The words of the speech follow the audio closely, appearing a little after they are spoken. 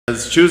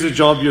Choose a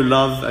job you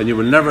love and you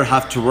will never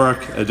have to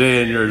work a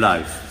day in your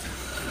life.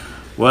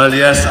 Well,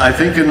 yes, I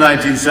think in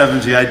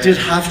 1970 I did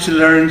have to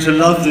learn to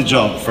love the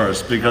job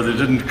first, because it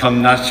didn't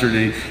come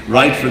naturally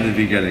right from the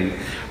beginning.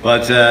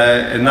 But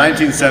in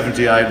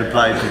 1970 I had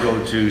applied to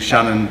go to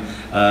Shannon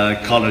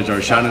College,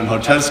 or Shannon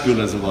Hotel School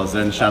as it was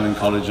then, Shannon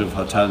College of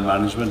Hotel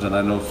Management, and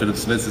I know Philip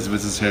Smith is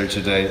with us here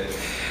today.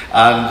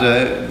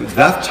 And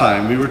that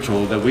time we were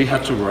told that we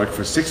had to work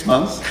for 6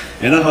 months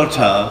in a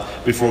hotel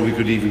before we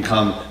could even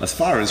come as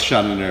far as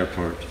Shannon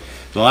Airport.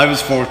 So I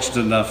was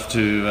fortunate enough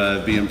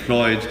to be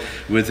employed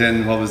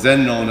within what was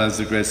then known as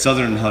the Great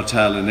Southern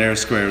Hotel in Eyre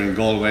Square in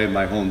Galway,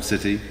 my home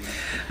city.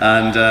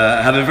 And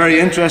had a very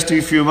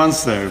interesting few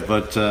months there,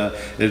 but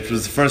it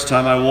was the first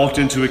time I walked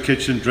into a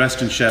kitchen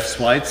dressed in chef's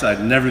whites.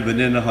 I'd never been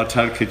in a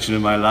hotel kitchen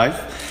in my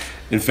life.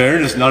 In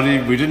fairness,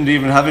 we didn't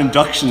even have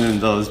induction in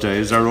those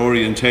days, or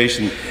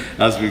orientation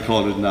as we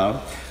call it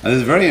now. And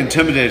this very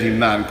intimidating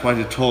man, quite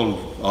a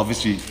tall,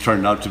 obviously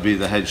turned out to be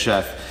the head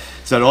chef,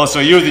 said, "Oh, so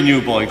you're the new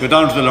boy, go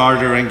down to the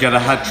larder and get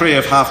a tray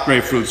of half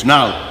grapefruits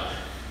now."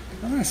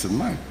 And I said,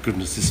 "My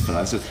goodness, this fellow."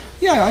 I said,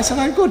 "Yeah," I said,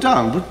 "I'll go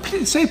down,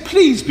 but say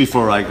please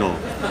before I go."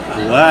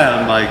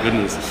 Well, my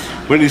goodness.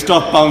 When he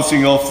stopped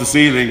bouncing off the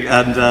ceiling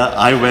and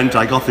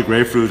I got the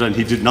grapefruit, and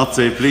he did not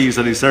say please,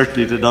 and he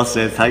certainly did not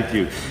say thank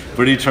you.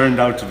 But he turned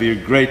out to be a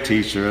great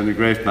teacher and a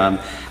great man,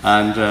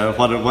 and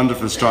what a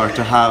wonderful start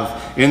to have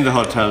in the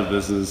hotel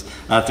business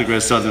at the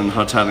Great Southern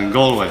Hotel in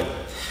Galway.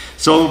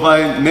 So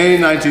by May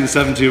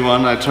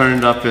 1971 I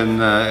turned up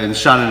in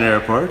Shannon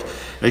Airport,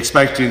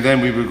 expecting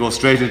then we would go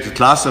straight into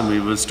class and we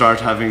would start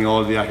having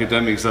all the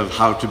academics of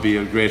how to be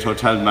a great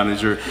hotel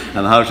manager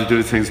and how to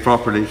do things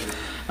properly.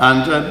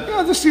 And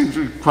yeah, this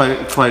seemed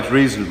quite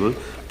reasonable.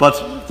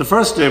 But the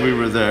first day we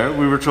were there,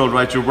 we were told,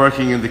 right, you're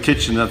working in the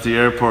kitchen at the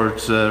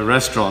airport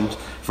restaurant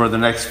for the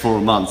next 4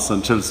 months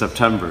until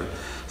September.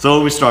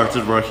 So we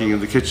started working in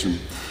the kitchen.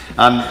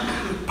 And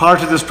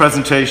part of this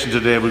presentation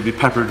today will be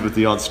peppered with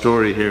the odd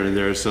story here and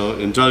there, so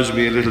indulge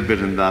me a little bit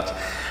in that.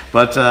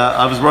 But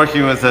I was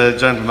working with a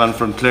gentleman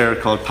from Clare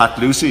called Pat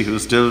Lucy,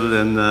 who's still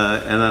in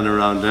and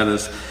around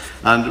Ennis.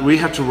 And we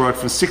had to work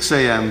from 6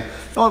 a.m.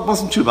 Oh, it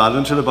wasn't too bad,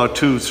 until about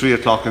 2, 3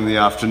 o'clock in the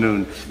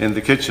afternoon in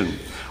the kitchen.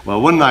 Well,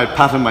 one night,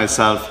 Pat and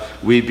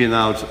myself, we'd been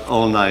out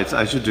all night,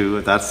 as you do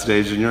at that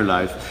stage in your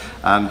life,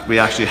 and we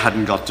actually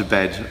hadn't got to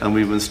bed, and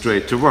we went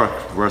straight to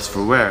work, worse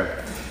for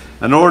wear.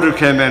 An order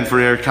came in for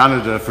Air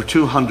Canada for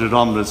 200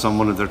 omelettes on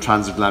one of their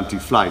transatlantic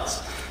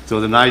flights. So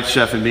the night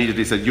chef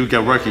immediately said, "You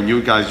get working,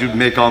 you guys, you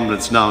make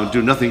omelettes now and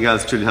do nothing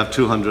else till you have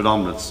 200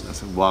 omelettes. I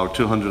said, "Wow,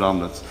 200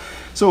 omelettes."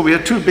 So we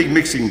had 2 big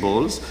mixing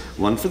bowls,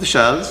 one for the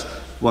shells,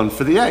 one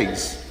for the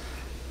eggs.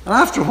 And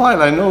after a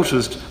while I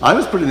noticed I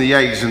was putting the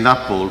eggs in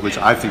that bowl, which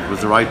I think was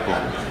the right bowl,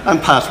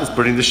 and Pat was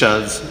putting the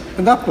shells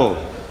in that bowl.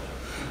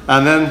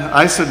 And then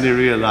I suddenly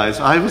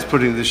realized I was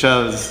putting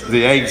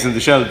the eggs in the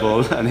shell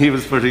bowl, and he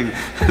was putting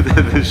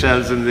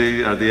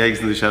the eggs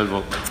in the shell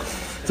bowl.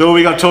 So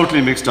we got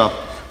totally mixed up,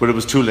 but it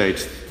was too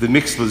late. The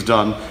mix was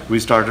done. We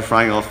started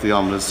frying off the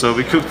omelettes. So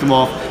we cooked them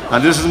off,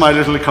 and this is my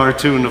little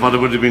cartoon of what it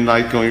would have been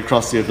like going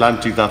across the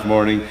Atlantic that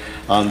morning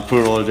on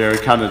poor old Air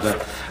Canada,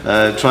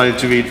 trying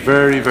to eat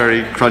very,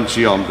 very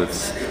crunchy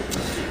omelettes.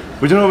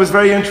 But you know, it was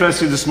very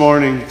interesting this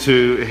morning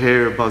to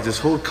hear about this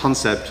whole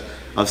concept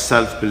of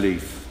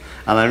self-belief.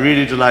 And I'm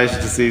really delighted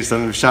to see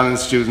some of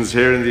Shannon's students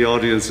here in the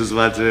audience as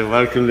well.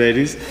 Welcome,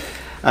 ladies.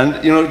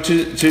 And you know,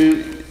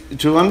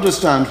 to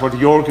understand what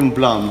Eoghan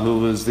Blum, who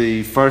was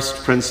the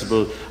first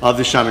principal of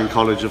the Shannon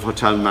College of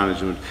Hotel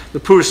Management, the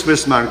poor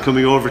Swiss man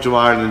coming over to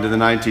Ireland in the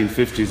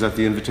 1950s at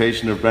the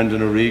invitation of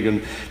Brendan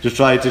O'Regan to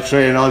try to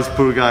train us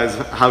poor guys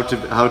how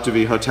to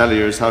be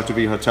hoteliers, how to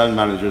be hotel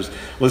managers,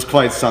 was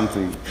quite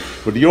something.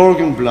 But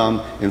Eoghan Blum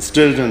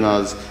instilled in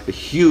us a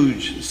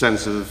huge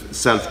sense of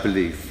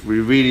self-belief. We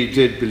really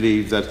did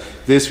believe that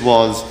this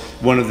was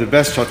one of the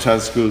best hotel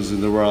schools in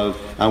the world,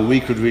 and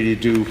we could really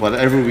do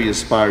whatever we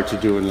aspired to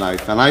do in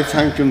life. And I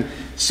thank him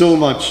so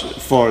much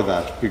for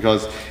that,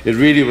 because it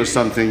really was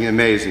something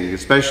amazing.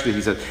 Especially,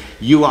 he said,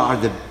 "You are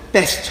the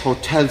best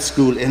hotel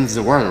school in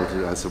the world."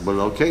 And I said,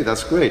 "Well, okay,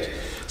 that's great."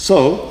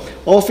 So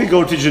off we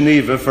go to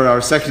Geneva for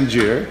our second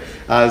year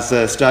as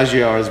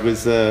stagiaires.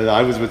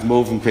 I was with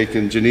Movenpick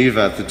in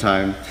Geneva at the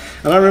time.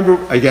 And I remember,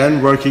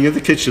 again, working in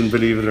the kitchen,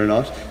 believe it or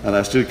not, and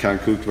I still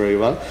can't cook very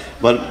well,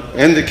 but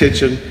in the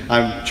kitchen,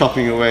 I'm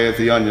chopping away at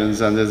the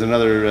onions, and there's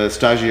another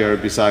stagiaire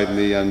beside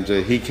me, and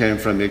he came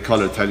from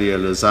École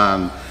Hôtelière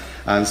Lausanne.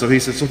 And so he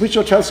said, "So which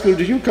hotel school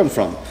do you come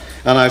from?"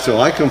 And I said,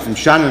 "Oh, I come from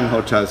Shannon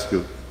Hotel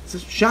School." He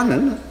said,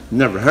 "Shannon?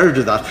 Never heard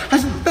of that.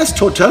 That's the best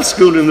hotel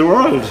school in the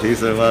world." He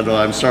said, "Well, no,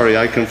 I'm sorry,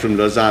 I come from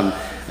Lausanne,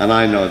 and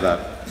I know that."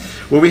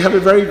 Well, we had a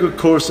very good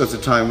course at the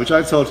time, which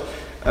I thought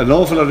an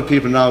awful lot of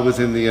people now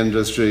within the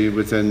industry,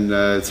 within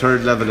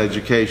third level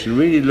education,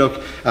 really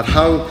look at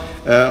how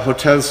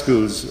hotel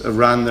schools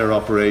ran their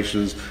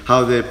operations,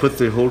 how they put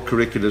the whole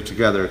curricula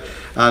together,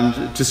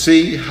 and to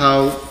see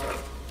how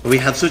we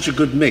have such a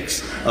good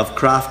mix of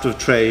craft of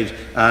trade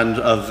and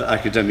of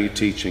academic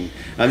teaching.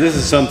 And this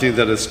is something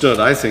that has stood,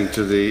 I think,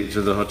 to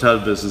the hotel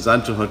business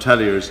and to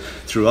hoteliers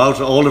throughout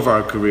all of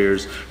our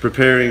careers,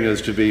 preparing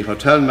us to be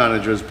hotel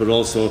managers, but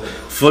also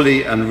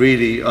fully and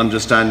really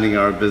understanding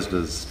our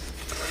business.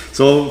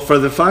 So for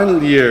the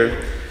final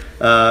year,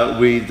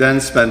 we then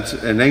spent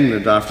in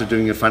England after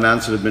doing a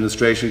financial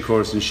administration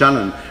course in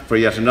Shannon for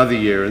yet another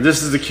year. And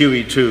this is the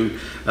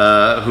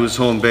QE2, whose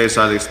home base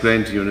I'll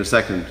explain to you in a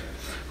second.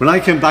 When I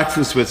came back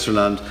from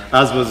Switzerland,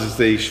 as was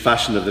the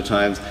fashion of the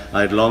times, I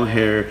had long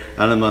hair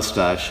and a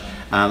moustache,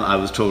 and I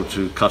was told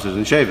to cut it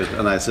and shave it.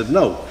 And I said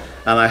no.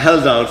 And I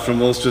held out for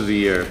most of the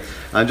year.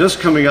 And just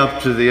coming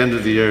up to the end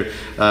of the year,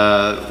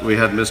 we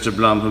had Mr.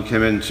 Blum, who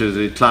came into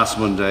the class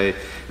one day,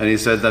 and he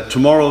said that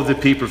tomorrow the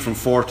people from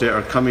Forte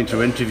are coming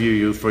to interview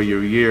you for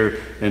your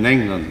year in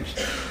England.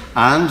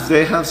 And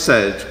they have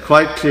said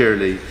quite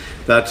clearly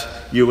that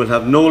you will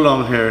have no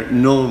long hair,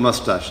 no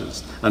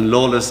moustaches. And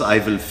Lawless, I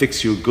will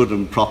fix you good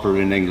and proper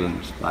in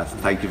England.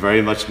 Thank you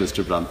very much,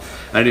 Mr. Blum.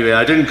 Anyway,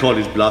 I didn't call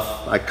his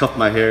bluff. I cut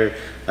my hair,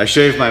 I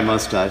shaved my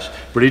moustache,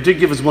 but he did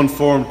give us one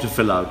form to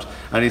fill out.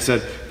 And he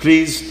said,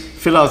 please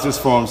fill out this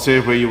form, say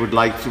where you would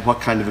like to,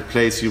 what kind of a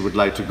place you would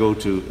like to go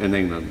to in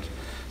England.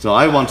 So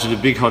I wanted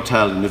a big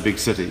hotel in a big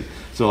city.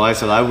 So I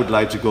said I would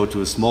like to go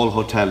to a small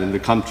hotel in the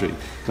country,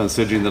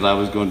 considering that I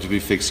was going to be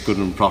fixed good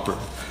and proper.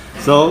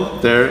 So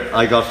there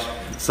I got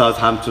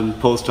Southampton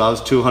Post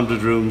House,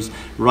 200 rooms,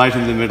 right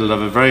in the middle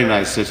of a very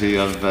nice city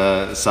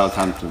of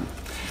Southampton.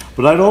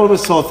 But I'd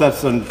always thought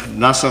that, and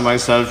Nasa and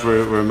myself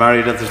were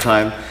married at the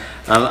time,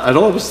 and I'd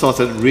always thought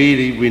that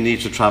really we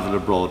need to travel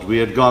abroad. We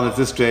had gone at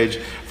this stage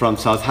from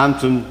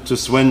Southampton to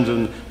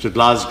Swindon to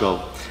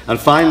Glasgow. And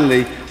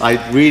finally,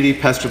 I really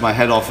pestered my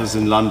head office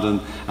in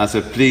London and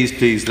said, please,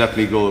 please let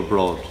me go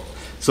abroad.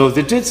 So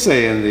they did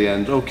say in the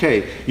end,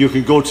 okay, you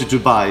can go to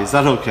Dubai, is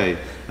that okay?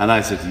 And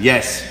I said,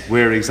 yes,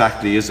 where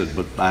exactly is it?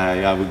 But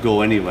I would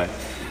go anyway.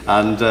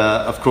 And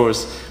of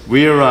course,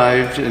 we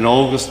arrived in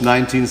August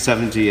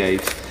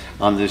 1978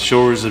 on the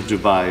shores of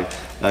Dubai,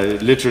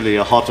 literally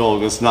a hot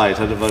August night,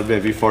 at about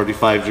maybe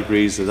 45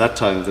 degrees at that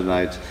time of the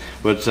night.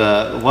 But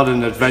what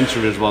an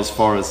adventure it was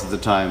for us at the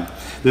time.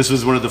 This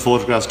was one of the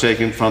photographs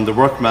taken from the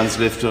workman's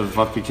lift of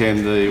what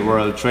became the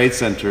World Trade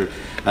Center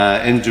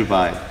in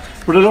Dubai.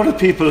 But a lot of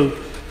people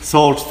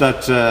thought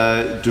that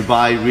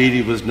Dubai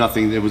really was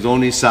nothing. It was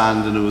only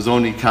sand and it was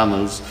only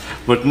camels.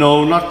 But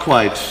no, not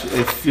quite.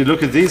 If you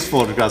look at these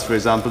photographs, for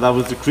example, that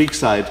was the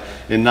Creekside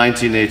in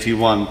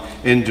 1981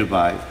 in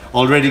Dubai.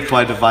 Already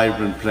quite a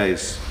vibrant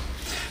place.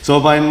 So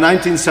by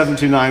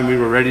 1979 we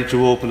were ready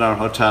to open our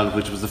hotel,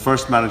 which was the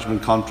first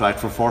management contract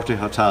for 40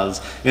 hotels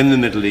in the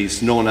Middle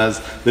East, known as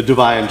the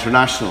Dubai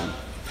International.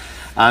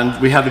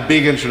 And we had a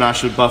big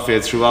international buffet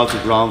throughout the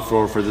ground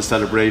floor for the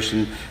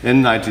celebration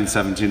in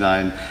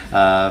 1979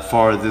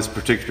 for this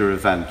particular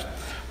event.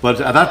 But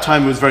at that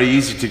time it was very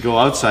easy to go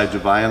outside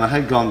Dubai, and I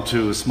had gone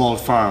to a small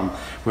farm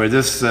where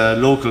this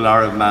local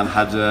Arab man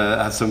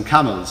had some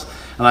camels.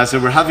 And I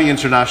said, we're having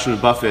international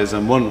buffets,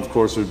 and one, of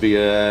course, would be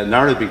an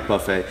Arabic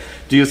buffet.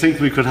 Do you think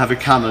we could have a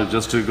camel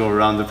just to go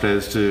around the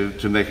place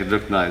to make it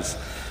look nice?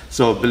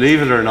 So,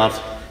 believe it or not,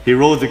 he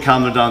rode the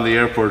camel down the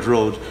airport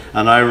road,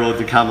 and I rode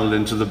the camel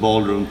into the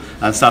ballroom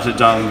and sat it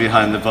down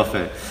behind the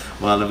buffet.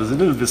 Well, it was a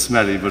little bit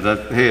smelly,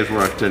 but hey, it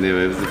worked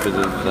anyway. It was a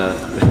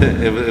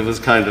bit of, it was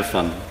kind of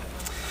fun.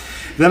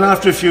 Then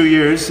after a few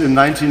years, in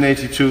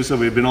 1982, so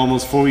we've been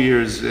almost 4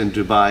 years in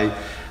Dubai,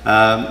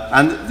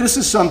 and this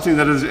is something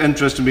that has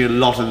interested me a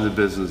lot in the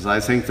business. I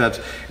think that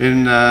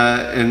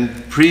in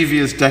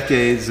previous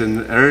decades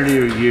and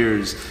earlier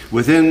years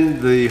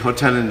within the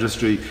hotel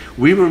industry,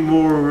 we were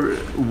more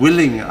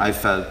willing, I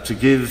felt, to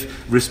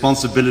give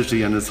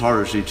responsibility and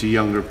authority to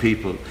younger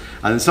people.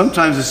 And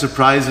sometimes it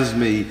surprises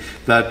me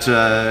that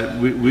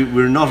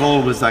we're not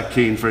always that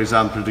keen, for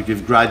example, to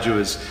give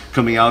graduates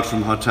coming out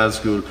from hotel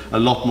school a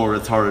lot more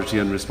authority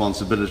and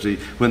responsibility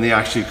when they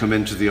actually come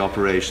into the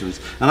operations.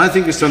 And I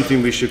think it's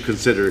something we should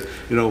consider.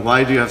 You know,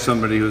 why do you have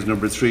somebody who's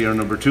number 3 or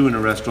number 2 in a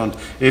restaurant?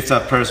 If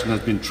that person has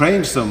been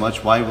trained so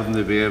much, why wouldn't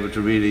they be able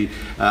to really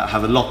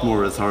have a lot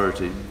more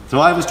authority? So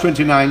I was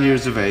 29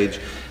 years of age,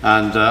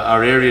 and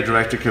our area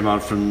director came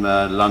out from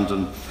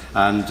London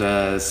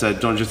and said,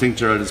 don't you think,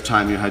 Gerald, it's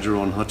time you had your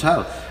own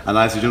hotel? And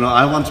I said, you know,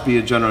 I want to be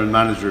a general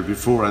manager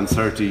before I'm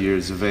 30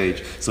 years of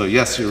age. So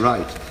yes, you're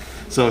right.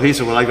 So he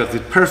said, well, I got the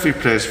perfect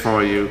place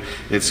for you.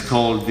 It's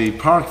called the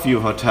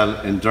Parkview Hotel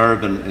in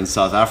Durban in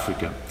South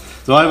Africa.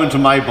 So I went to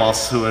my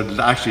boss, who had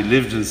actually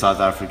lived in South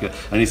Africa,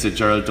 and he said,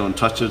 Gerald, don't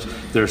touch it.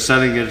 They're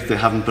selling it. They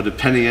haven't put a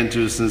penny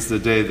into it since the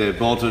day they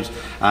bought it,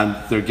 and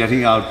they're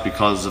getting out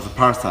because of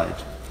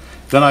apartheid.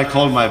 Then I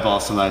called my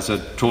boss and I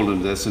told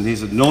him this, and he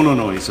said, no, no,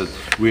 no. He said,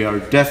 we are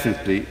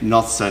definitely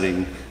not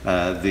selling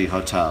the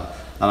hotel.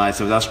 And I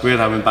said, that's great.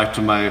 I went back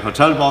to my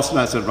hotel boss and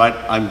I said, right,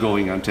 I'm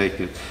going, I'm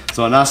taking it.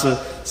 So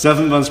Nasa,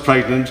 7 months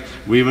pregnant,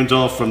 we went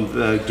off from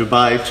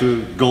Dubai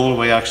to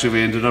Galway. Actually,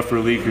 we ended up for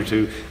a week or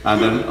two,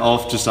 and then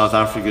off to South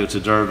Africa, to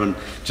Durban,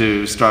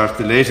 to start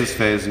the latest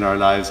phase in our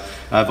lives,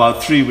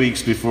 about 3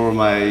 weeks before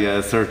my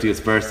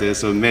 30th birthday,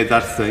 so we made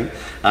that thing.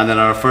 And then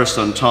our first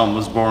son, Tom,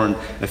 was born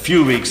a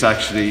few weeks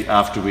actually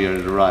after we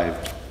had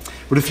arrived.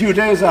 But a few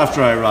days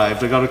after I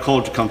arrived, I got a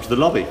call to come to the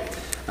lobby.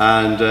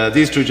 And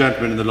these two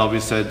gentlemen in the lobby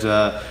said,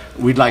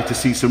 we'd like to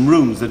see some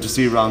rooms and to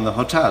see around the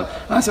hotel.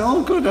 And I said,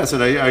 oh good. I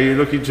said, are you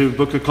looking to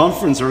book a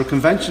conference or a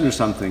convention or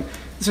something?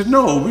 He said,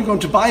 no, we're going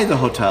to buy the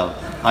hotel.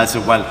 I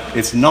said, well,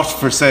 it's not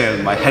for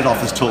sale, my head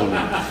office told me.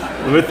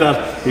 And with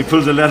that, he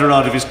pulled a letter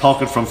out of his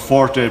pocket from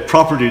Forte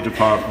Property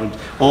Department,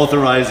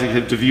 authorising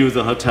him to view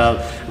the hotel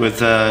with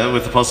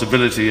the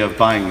possibility of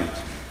buying it.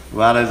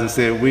 Well, as I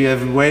say, we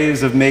have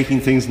ways of making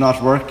things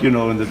not work, you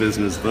know, in the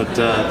business. But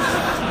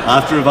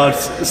after about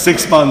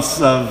 6 months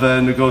of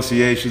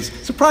negotiations,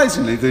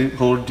 surprisingly, the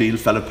whole deal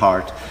fell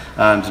apart.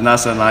 And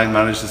NASA and I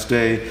managed to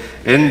stay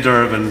in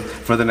Durban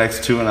for the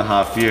next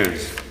 2.5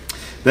 years.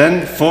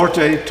 Then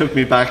Forte took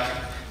me back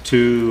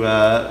to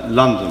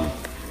London.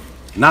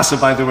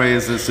 NASA, by the way,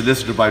 is a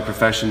solicitor by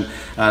profession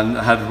and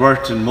had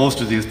worked in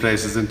most of these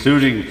places,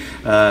 including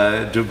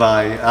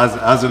Dubai,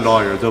 as a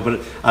lawyer. Though,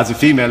 but as a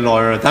female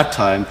lawyer at that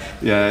time,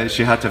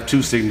 she had to have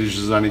 2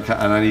 signatures on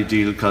any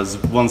deal, because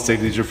 1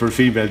 signature for a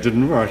female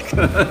didn't work.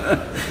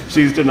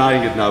 She's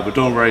denying it now, but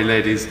don't worry,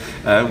 ladies.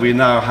 We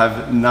now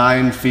have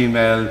 9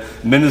 female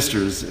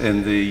ministers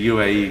in the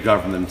UAE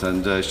government,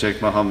 and Sheikh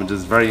Mohammed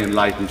is very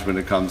enlightened when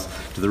it comes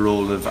to the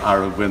role of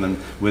Arab women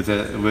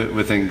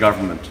within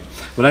government.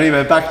 But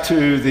anyway, back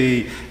to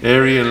the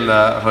Ariel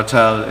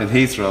Hotel in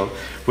Heathrow,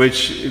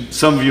 which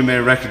some of you may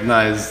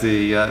recognise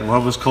the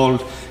what was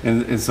called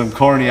in some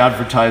corny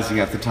advertising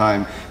at the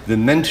time, the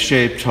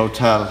mint-shaped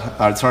hotel,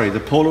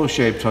 the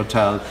polo-shaped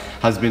hotel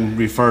has been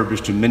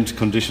refurbished to mint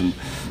condition.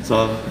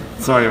 So,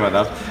 sorry about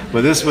that.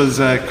 But this was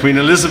Queen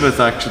Elizabeth,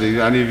 actually.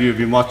 Any of you have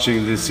been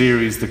watching the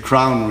series The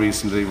Crown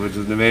recently, which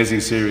is an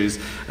amazing series,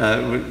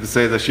 would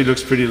say that she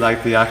looks pretty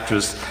like the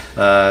actress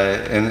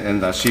in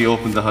that. She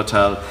opened the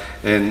hotel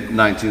in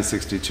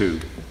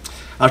 1962.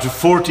 After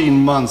 14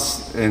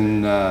 months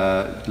in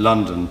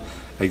London,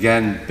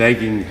 again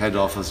begging head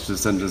office to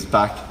send us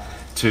back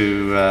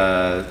to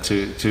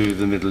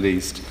the Middle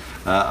East,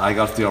 I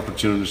got the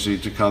opportunity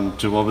to come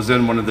to what was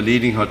then one of the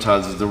leading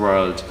hotels of the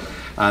world,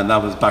 and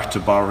that was back to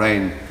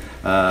Bahrain,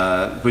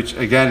 which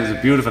again is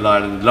a beautiful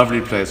island,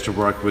 lovely place to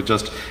work with,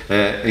 just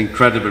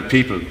incredible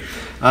people.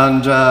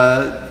 And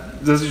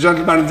there's a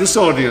gentleman in this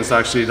audience,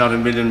 actually not a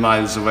million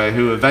miles away,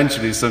 who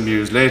eventually, some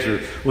years later,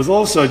 was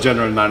also a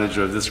general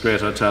manager of this great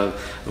hotel,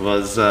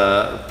 was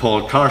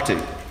Paul Corry.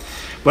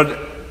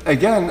 But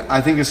again,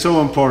 I think it's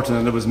so important,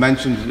 and it was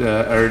mentioned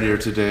earlier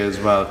today as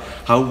well,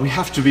 how we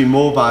have to be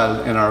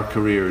mobile in our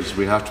careers.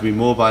 We have to be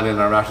mobile in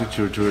our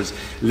attitude towards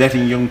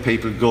letting young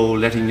people go,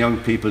 letting young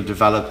people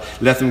develop,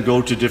 let them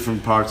go to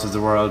different parts of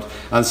the world.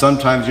 And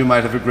sometimes you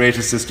might have a great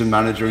assistant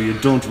manager, you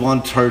don't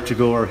want her to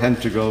go or him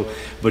to go,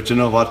 but you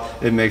know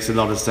what, it makes a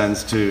lot of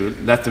sense to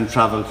let them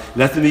travel,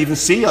 let them even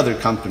see other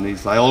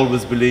companies. I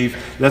always believe,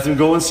 let them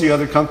go and see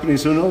other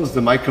companies. Who knows,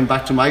 they might come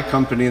back to my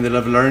company and they'll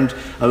have learned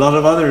a lot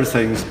of other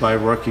things by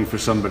working for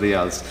somebody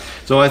else.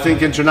 So I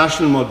think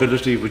international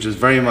mobility, which is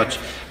very much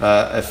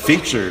a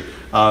feature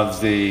of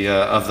the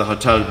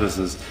hotel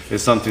business,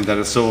 is something that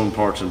is so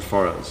important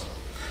for us.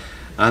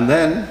 And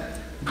then,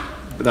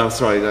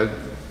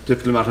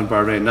 diplomat in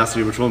Bahrain. Nasser,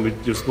 you were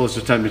supposed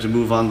to tell me to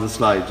move on the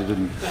slide, you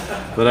didn't.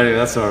 But anyway,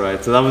 that's all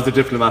right. So that was the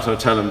Diplomat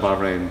Hotel in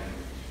Bahrain.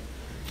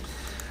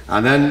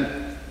 And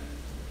then,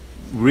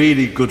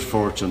 really good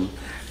fortune.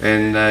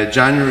 In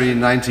January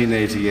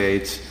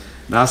 1988,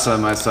 NASA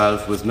and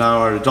myself, with now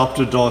our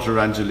adopted daughter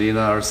Angelina,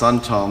 our son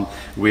Tom,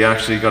 we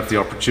actually got the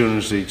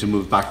opportunity to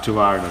move back to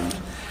Ireland.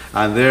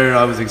 And there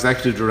I was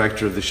executive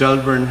director of the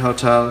Shelburne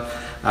Hotel,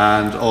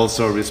 and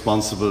also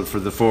responsible for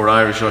the 4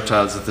 Irish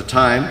hotels at the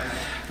time,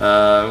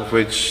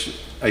 which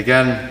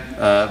again,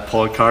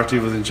 Paul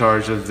Corry was in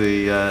charge of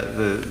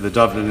the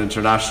Dublin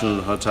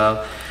International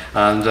Hotel.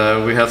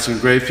 And we had some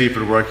great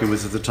people working with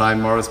us at the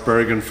time: Maurice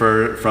Bergen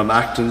from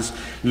Acton's,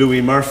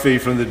 Louis Murphy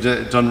from the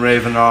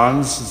Dunraven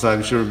Arms, as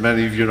I'm sure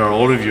many of you or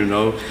all of you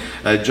know,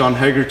 John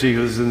Hegarty,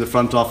 who's in the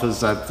front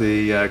office at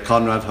the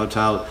Conrad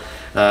Hotel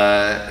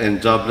in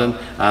Dublin,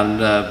 and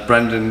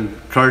Brendan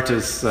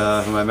Curtis,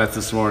 whom I met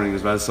this morning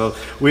as well. So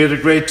we had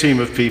a great team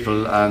of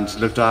people and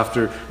looked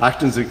after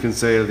Acton's in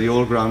Kinsale, the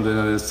Old Ground Inn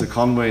and the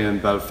Conway in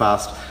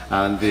Belfast,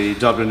 and the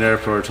Dublin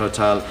Airport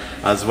Hotel,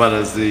 as well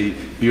as the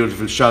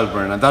beautiful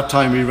Shelburne. At that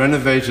time we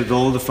renovated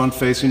all the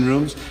front-facing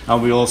rooms,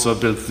 and we also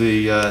built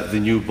the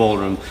new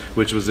ballroom,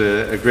 which was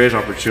a great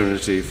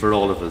opportunity for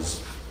all of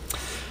us.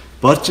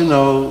 But you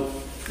know,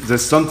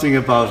 there's something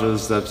about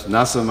us that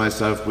NASA and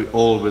myself, we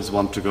always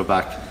want to go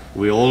back.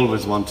 We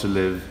always want to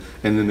live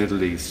in the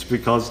Middle East,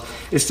 because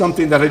it's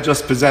something that had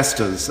just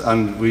possessed us,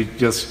 and we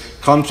just,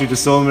 contrary to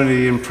so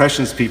many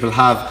impressions people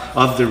have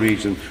of the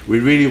region, we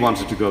really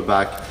wanted to go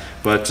back.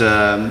 But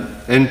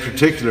in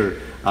particular,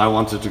 I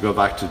wanted to go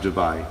back to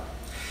Dubai.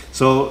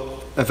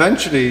 So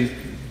eventually,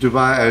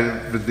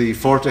 Dubai, the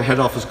Forte head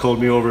office called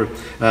me over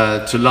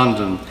to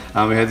London,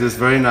 and we had this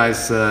very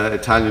nice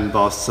Italian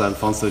boss,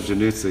 Alfonso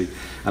Giannuzzi.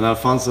 And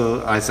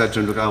Alfonso, I said to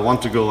him, look, I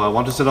want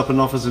to set up an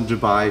office in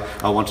Dubai,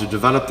 I want to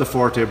develop the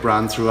Forte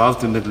brand throughout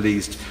the Middle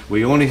East.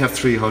 We only have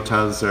 3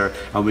 hotels there,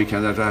 and we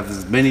can have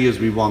as many as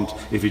we want.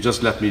 If you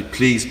just let me,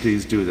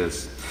 please do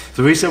this.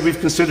 So he said, we've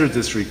considered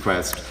this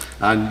request,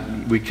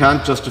 and we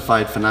can't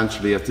justify it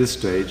financially at this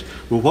stage,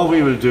 but what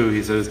we will do,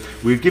 he says,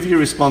 we'll give you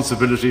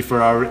responsibility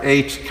for our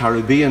 8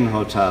 Caribbean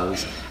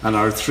hotels and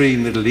our 3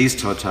 Middle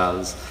East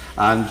hotels,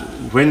 and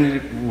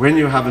when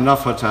you have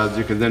enough hotels,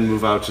 you can then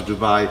move out to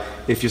Dubai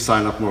if you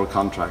sign up more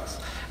contracts.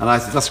 And I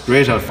said, that's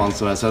great,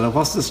 Alfonso. I said, and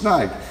what's the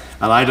snag?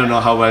 And I don't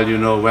know how well you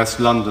know West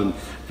London,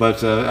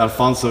 but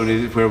Alfonso,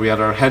 where we had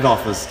our head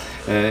office,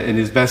 in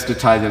his best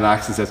Italian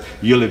accent says,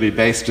 you'll be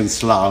based in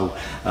Slough.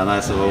 And I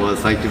said, well,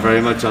 thank you very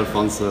much,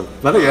 Alfonso.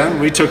 But again,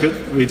 we took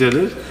it, we did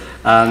it,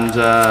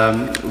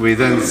 and we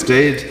then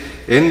stayed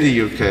in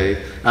the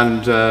UK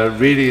and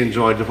really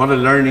enjoyed it. What a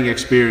learning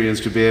experience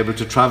to be able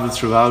to travel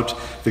throughout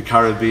the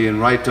Caribbean,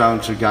 right down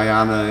to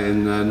Guyana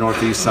in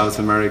northeast South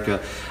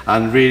America,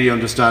 and really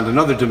understand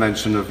another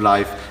dimension of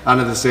life,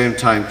 and at the same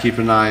time keep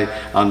an eye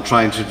on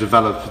trying to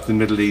develop the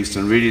Middle East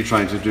and really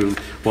trying to do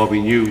what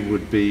we knew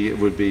would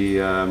be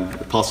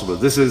possible.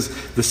 This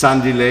is the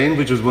Sandy Lane,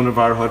 which was one of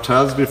our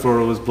hotels before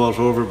it was bought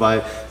over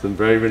by some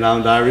very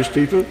renowned Irish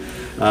people.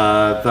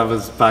 That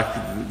was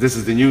back, this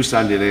is the new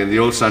Sandy Lane. The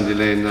old Sandy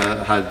Lane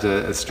had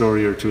a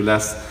story or two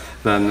less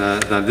than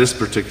this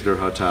particular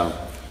hotel.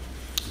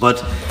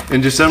 But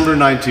in December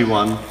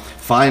 '91,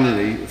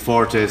 finally,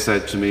 Forte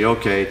said to me,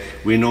 okay,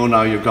 we know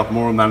now you've got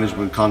more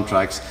management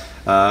contracts.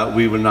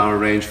 We will now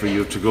arrange for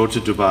you to go to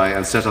Dubai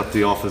and set up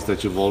the office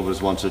that you've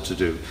always wanted to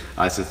do.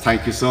 I said,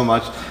 thank you so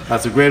much.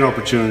 That's a great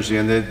opportunity.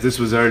 And this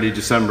was early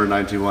December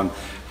 '91.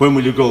 When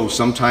will you go?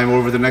 Sometime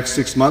over the next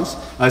 6 months?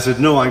 I said,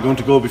 no, I'm going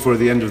to go before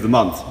the end of the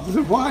month. He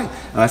said, why?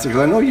 And I said,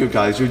 because I know you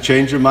guys, you'll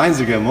change your minds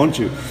again, won't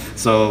you?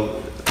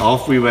 So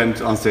off we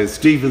went on, say,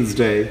 Stephen's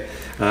Day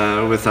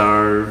with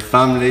our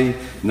family.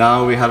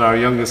 Now we had our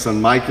youngest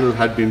son, Michael,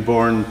 had been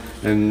born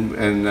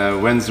in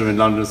Windsor in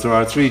London. So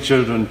our 3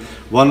 children,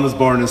 one was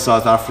born in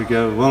South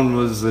Africa, one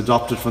was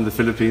adopted from the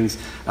Philippines,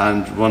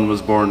 and one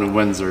was born in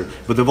Windsor.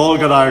 But they've all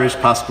got Irish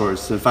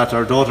passports. In fact,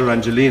 our daughter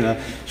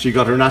Angelina, she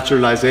got her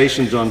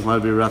naturalisation done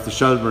while we were at the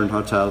Shelburne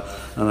Hotel.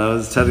 And I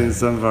was telling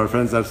some of our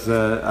friends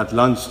at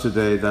lunch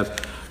today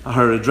that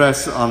her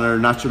address on her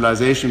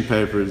naturalisation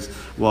papers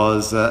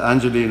was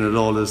Angelina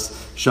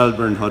Lawless,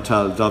 Shelburne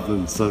Hotel,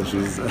 Dublin. So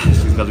she's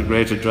got a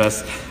great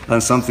address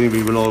and something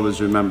we will always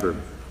remember.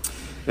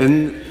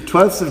 In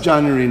 12th of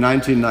January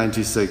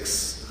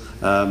 1996,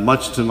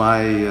 much to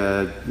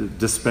my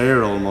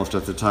despair almost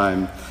at the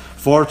time,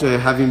 Forte,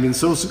 having been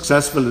so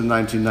successful in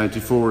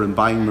 1994 in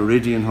buying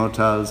Meridian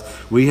hotels,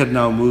 we had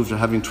now moved to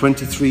having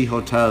 23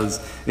 hotels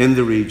in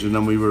the region,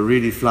 and we were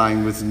really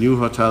flying with new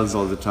hotels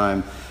all the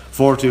time.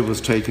 Forte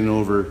was taken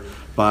over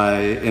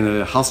in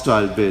a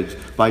hostile bid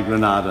by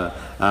Granada,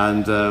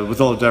 and with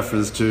all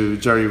deference to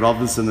Jerry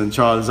Robinson and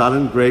Charles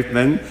Allen, great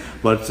men,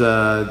 but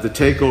the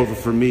takeover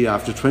for me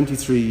after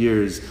 23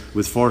 years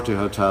with Forte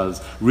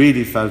Hotels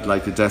really felt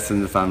like a death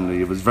in the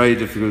family. It was very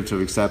difficult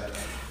to accept,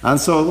 and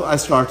so I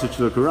started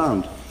to look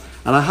around.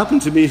 And I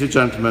happened to meet a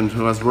gentleman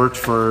who has worked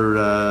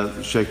for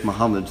Sheikh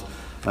Mohammed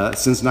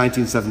since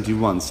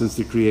 1971, since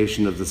the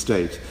creation of the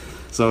state.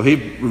 So he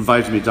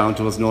invited me down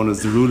to what's known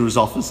as the ruler's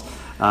office,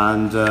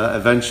 and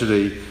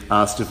eventually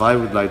asked if I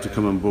would like to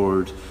come on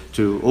board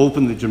to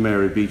open the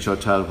Jumeirah Beach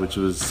Hotel, which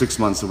was 6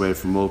 months away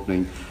from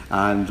opening,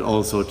 and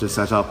also to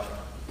set up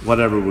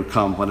whatever would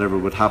come, whatever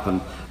would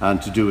happen,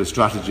 and to do a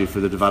strategy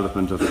for the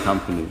development of the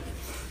company.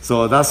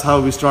 So that's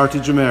how we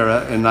started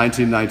Jumeirah in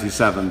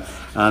 1997,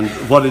 and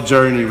what a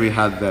journey we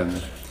had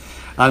then.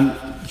 And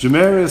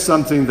Jumeirah is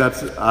something that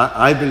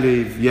I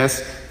believe,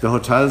 yes, the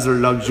hotels are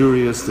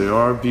luxurious, they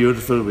are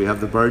beautiful, we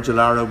have the Burj Al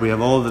Arab, we have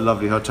all the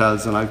lovely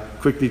hotels, and I'll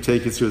quickly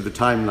take you through the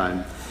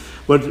timeline.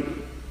 But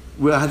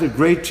we had a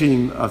great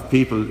team of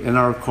people in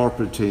our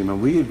corporate team,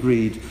 and we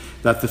agreed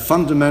that the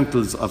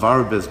fundamentals of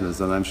our business,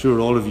 and I'm sure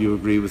all of you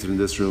agree with it in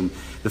this room,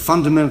 the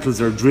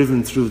fundamentals are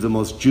driven through the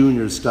most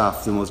junior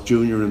staff, the most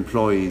junior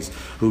employees,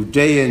 who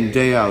day in,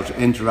 day out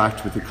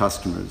interact with the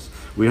customers.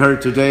 We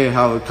heard today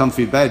how a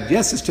comfy bed,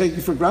 yes, is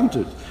taken for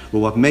granted, but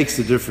what makes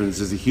the difference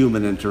is the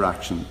human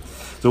interaction.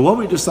 So what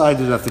we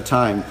decided at the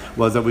time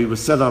was that we would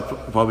set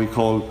up what we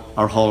call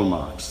our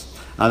hallmarks.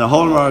 And the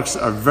hallmarks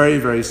are very,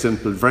 very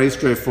simple, very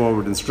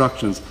straightforward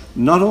instructions,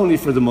 not only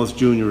for the most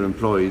junior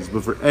employees,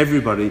 but for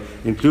everybody,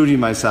 including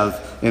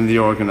myself, in the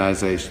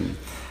organisation.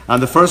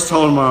 And the first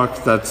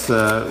hallmark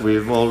that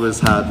we've always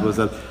had was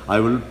that I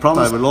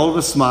will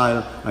always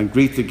smile and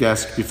greet the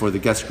guest before the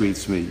guest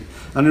greets me.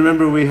 And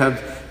remember,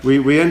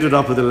 we ended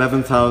up with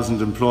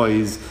 11,000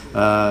 employees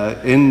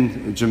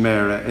in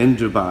Jumeirah, in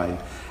Dubai.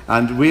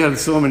 And we had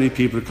so many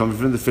people coming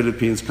from the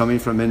Philippines, coming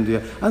from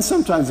India, and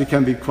sometimes they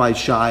can be quite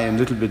shy and a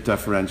little bit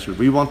deferential.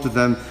 We wanted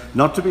them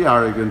not to be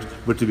arrogant,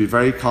 but to be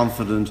very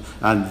confident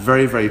and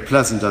very, very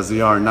pleasant, as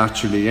they are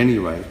naturally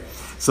anyway.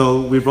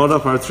 So we brought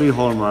up our 3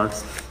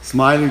 hallmarks: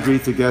 smile and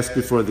greet the guest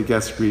before the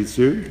guest greets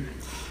you.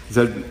 He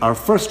said, our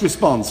first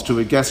response to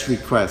a guest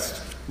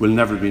request will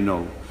never be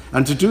no.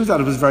 And to do that,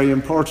 it was very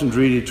important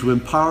really to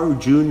empower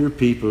junior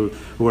people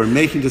who are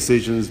making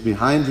decisions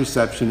behind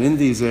reception in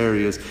these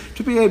areas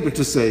to be able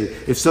to say,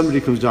 if somebody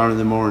comes down in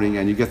the morning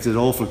and you get that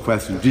awful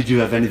question, did you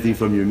have anything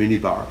from your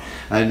minibar?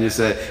 And you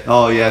say,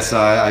 oh yes,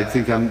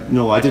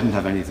 no, I didn't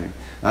have anything.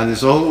 And they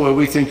say, oh, well,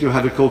 we think you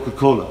had a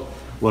Coca-Cola.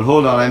 Well,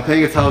 hold on, I'm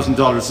paying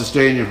 $1,000 to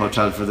stay in your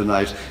hotel for the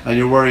night, and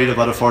you're worried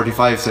about a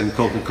 45-cent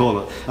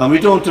Coca-Cola. And we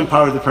don't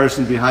empower the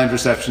person behind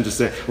reception to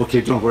say,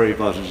 okay, don't worry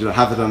about it, you'll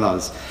have it on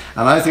us.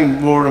 And I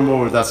think more and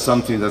more that's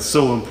something that's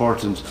so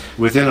important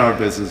within our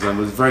business, and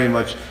was very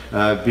much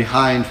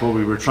behind what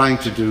we were trying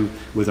to do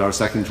with our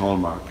second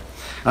hallmark.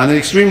 And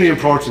extremely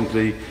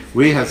importantly,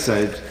 we had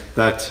said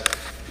that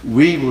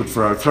we would,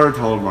 for our third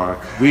hallmark,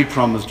 we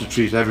promised to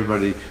treat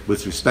everybody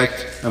with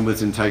respect and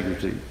with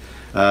integrity.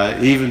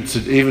 Even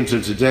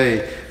to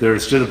today, there are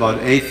still about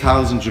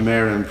 8,000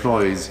 Jumeirah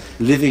employees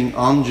living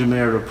on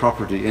Jumeirah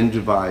property in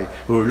Dubai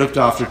who are looked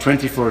after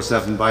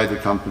 24/7 by the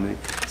company.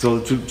 So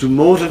to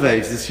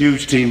motivate this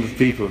huge team of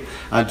people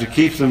and to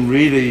keep them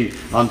really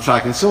on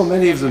track, and so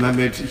many of them have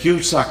made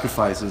huge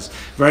sacrifices,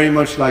 very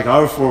much like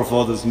our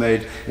forefathers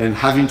made in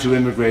having to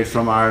immigrate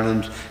from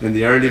Ireland in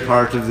the early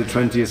part of the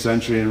 20th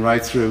century and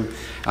right through,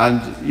 and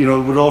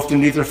would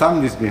often leave their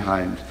families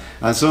behind.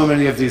 And so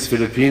many of these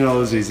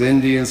Filipinos, these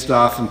Indian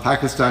staff and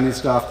Pakistani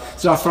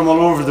staff from all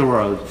over the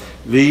world,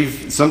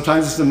 leave.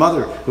 Sometimes it's the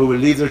mother who will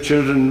leave their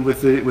children with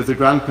the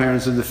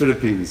grandparents in the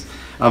Philippines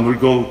and will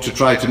go to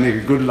try to make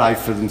a good life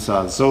for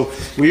themselves. So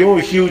we owe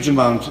a huge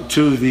amount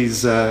to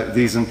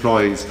these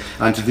employees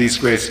and to these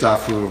great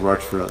staff who have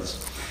worked for us.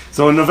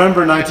 So in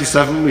November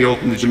 '97, we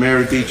opened the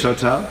Jumeirah Beach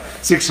Hotel,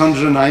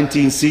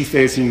 619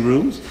 sea-facing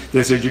rooms.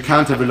 They said you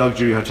can't have a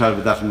luxury hotel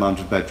with that amount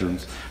of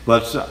bedrooms.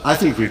 But I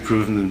think we've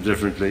proven them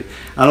differently.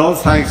 And all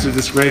thanks to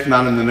this great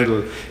man in the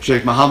middle,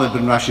 Sheikh Mohammed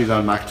bin Rashid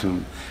Al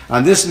Maktoum.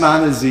 And this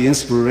man is the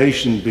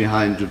inspiration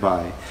behind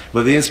Dubai,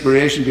 but the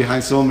inspiration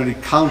behind so many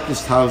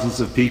countless thousands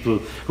of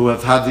people who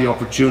have had the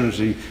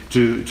opportunity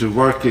to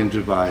work in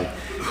Dubai.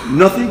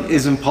 Nothing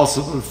is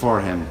impossible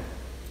for him.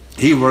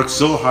 He works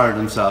so hard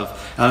himself.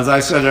 And as I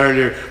said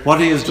earlier, what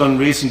he has done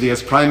recently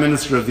as Prime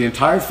Minister of the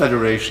entire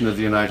Federation of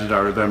the United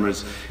Arab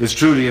Emirates is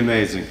truly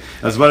amazing.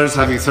 As well as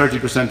having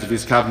 30% of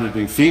his cabinet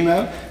being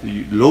female,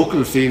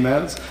 local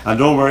females, and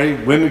don't worry,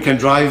 women can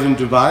drive in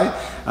Dubai,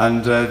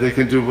 and they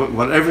can do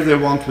whatever they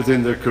want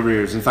within their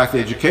careers. In fact, the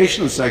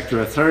educational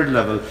sector at third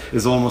level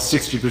is almost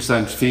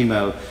 60%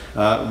 female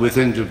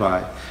within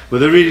Dubai. But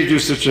they really do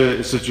such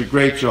a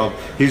great job.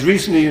 He's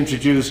recently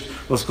introduced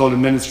what's called a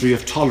Ministry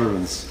of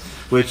Tolerance,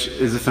 which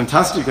is a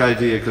fantastic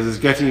idea because it's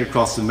getting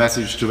across the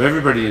message to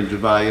everybody in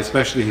Dubai,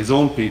 especially his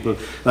own people,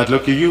 that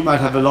look, you might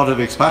have a lot of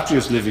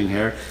expatriates living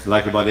here,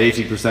 like about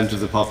 80% of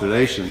the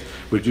population,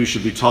 but you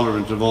should be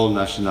tolerant of all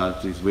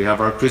nationalities. We have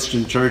our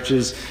Christian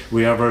churches,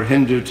 we have our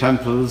Hindu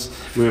temples,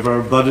 we have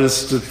our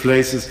Buddhist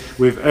places,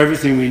 we have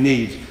everything we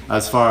need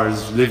as far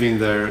as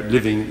living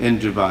in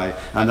Dubai,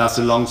 and that's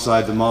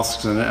alongside the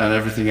mosques and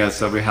everything else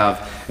that we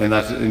have in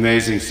that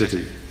amazing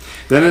city.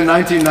 Then in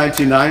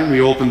 1999,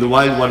 we opened the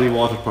Wild Wadi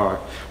Water Park,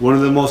 one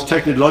of the most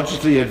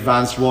technologically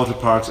advanced water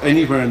parks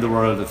anywhere in the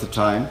world at the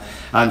time,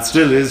 and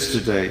still is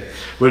today.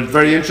 But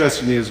very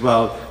interestingly as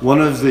well, one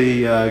of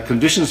the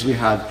conditions we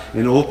had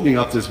in opening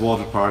up this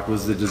water park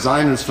was the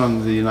designers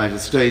from the United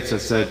States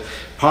had said,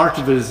 part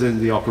of it is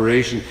in the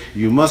operation,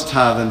 you must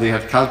have, and they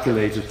had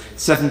calculated,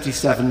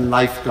 77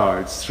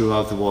 lifeguards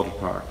throughout the water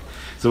park.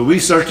 So we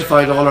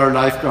certified all our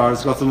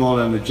lifeguards, got them all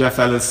in the Jeff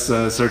Ellis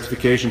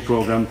certification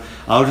program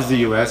out of the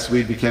US.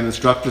 We became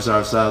instructors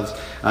ourselves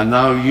and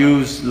now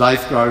use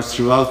lifeguards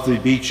throughout the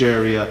beach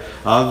area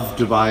of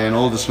Dubai and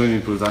all the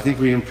swimming pools. I think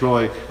we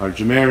employ, or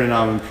Jumeirah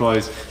now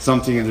employs,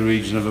 something in the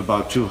region of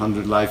about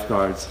 200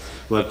 lifeguards.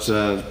 But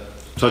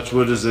touch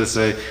wood, as they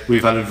say,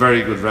 we've had a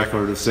very good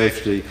record of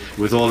safety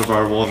with all of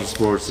our water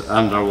sports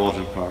and our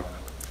water park.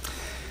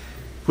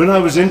 When I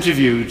was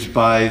interviewed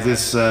by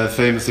this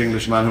famous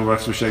Englishman who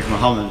works with Sheikh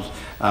Mohammed,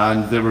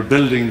 and they were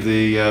building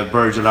the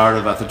Burj Al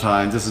Arab at the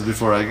time, this is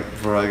before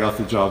I got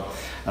the job,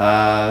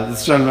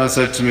 this gentleman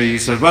said to me, he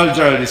said, well,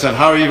 Gerald, he said,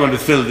 how are you going to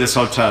fill this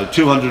hotel?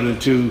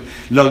 202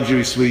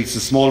 luxury suites, the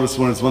smallest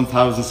one is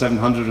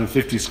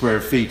 1,750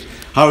 square feet.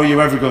 How are you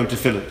ever going to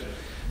fill it?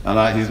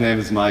 And his name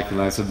is Michael,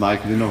 and I said,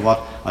 Michael, you know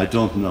what? I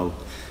don't know.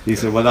 He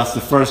said, well, that's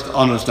the first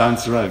honest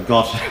answer I've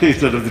got. He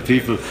said, of the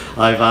people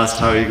I've asked,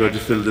 how are you going to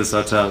fill this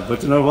hotel?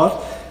 But you know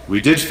what?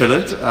 We did fill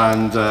it,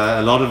 and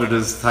a lot of it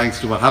is thanks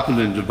to what happened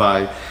in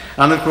Dubai.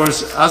 And of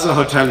course, as a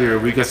hotelier,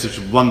 we get such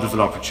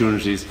wonderful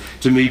opportunities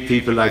to meet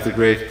people like the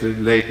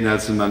late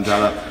Nelson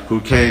Mandela,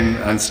 who came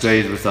and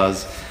stayed with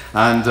us.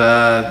 And,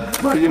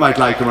 well, you might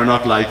like him or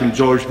not like him.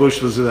 George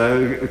Bush was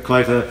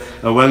quite a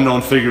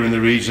well-known figure in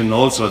the region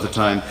also at the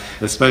time,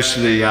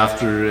 especially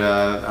after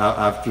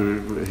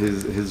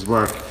his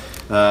work,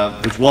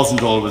 which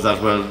wasn't always that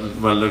well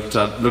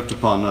looked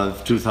upon,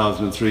 of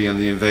 2003 and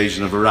the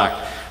invasion of Iraq,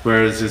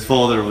 whereas his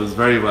father was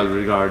very well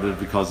regarded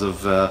because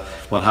of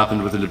what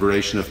happened with the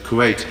liberation of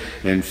Kuwait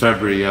in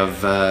February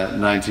of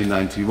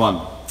 1991.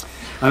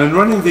 And in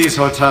running these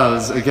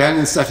hotels, again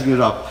in setting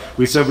it up,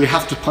 we said we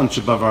have to punch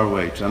above our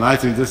weight. And I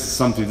think this is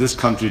something this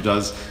country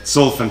does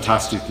so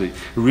fantastically,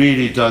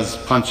 really does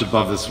punch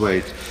above its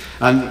weight.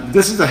 And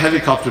this is the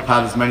helicopter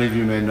pad, as many of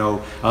you may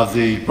know, of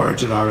the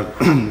Burj Al Arab,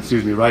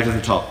 excuse me, right at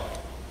the top.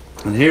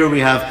 And here we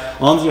have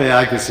Andre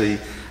Agassi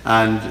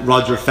and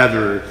Roger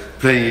Federer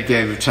playing a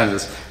game of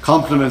tennis,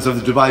 compliments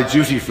of the Dubai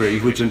Duty Free,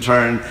 which in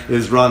turn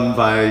is run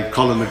by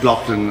Colin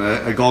McLaughlin,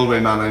 a Galway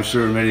man I'm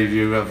sure many of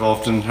you have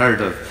often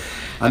heard of.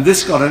 And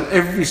this got on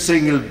every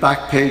single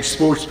back page,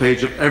 sports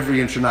page of every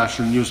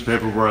international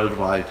newspaper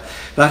worldwide.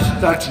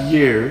 That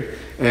year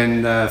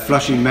in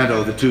Flushing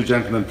Meadow, the two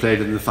gentlemen played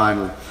in the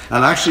final.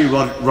 And actually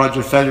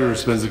Roger Federer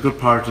spends a good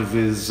part of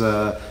his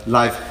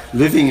life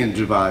living in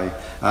Dubai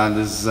and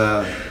is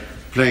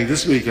playing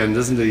this weekend,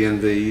 isn't he,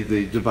 in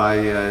the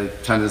Dubai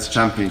Tennis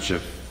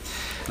Championship.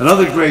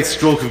 Another great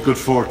stroke of good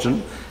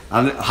fortune,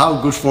 and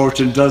how good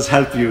fortune does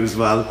help you as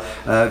well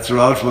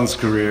throughout one's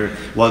career,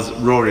 was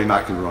Rory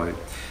McIlroy.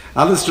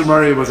 Alistair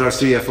Murray was our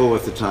CFO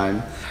at the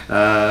time,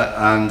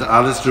 and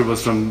Alistair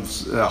was from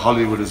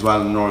Hollywood as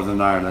well in Northern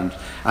Ireland,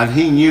 and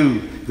he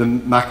knew the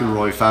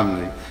McIlroy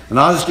family. And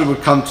Alistair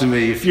would come to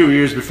me a few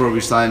years before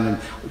we signed him,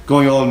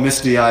 going all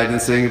misty-eyed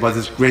and saying about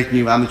this great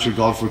new amateur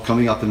golfer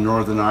coming up in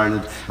Northern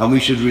Ireland, and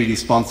we should really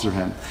sponsor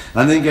him.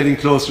 And then getting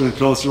closer and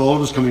closer,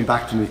 always coming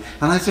back to me.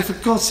 And I said, for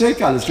God's sake,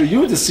 Alistair,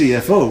 you're the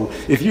CFO.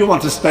 If you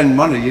want to spend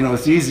money, you know,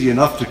 it's easy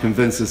enough to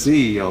convince a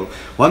CEO.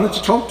 Why don't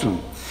you talk to him?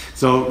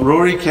 So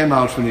Rory came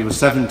out when he was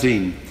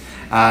 17,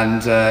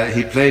 and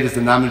he played as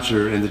an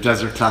amateur in the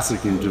Desert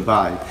Classic in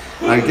Dubai.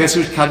 And guess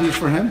who caddied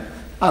for him?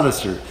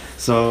 Alistair.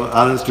 So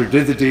Alistair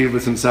did the deal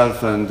with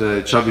himself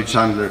and Chubby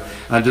Chandler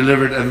and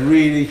delivered a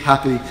really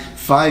happy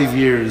 5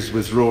 years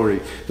with Rory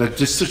that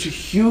just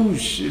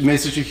made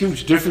such a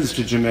huge difference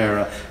to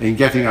Jumeirah in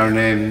getting our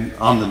name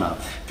on the map.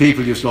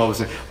 People used to always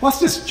say, what's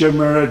this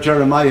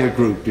Jeremiah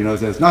group? You know,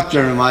 it's not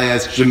Jeremiah,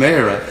 it's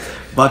Jumeirah,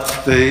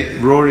 but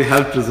Rory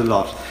helped us a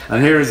lot.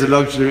 And here is a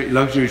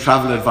luxury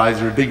travel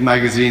advisor, a big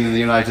magazine in the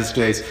United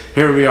States.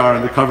 Here we are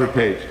on the cover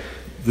page.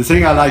 The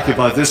thing I like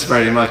about this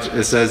very much,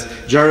 it says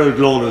Gerald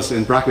Lawless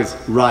in brackets,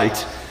 right.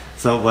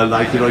 So, well,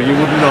 like, you know, you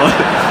wouldn't know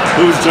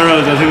who's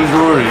Gerald and who's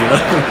Rory.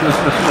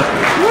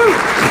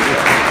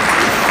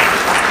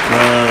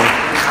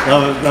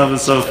 That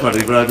was so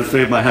funny, but I'm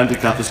afraid my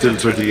handicap is still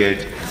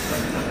 28.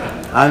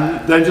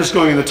 And then just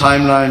going in the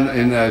timeline,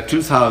 in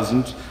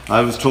 2000,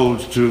 I was told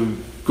to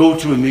go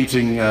to a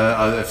meeting,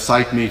 a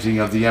site meeting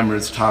of the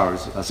Emirates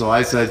Towers. So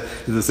I said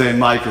to the same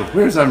Michael,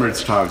 where's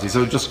Emirates Towers? He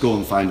said, just go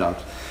and find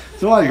out.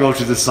 So I go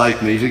to the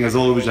site meeting, as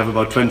always, you have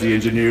about 20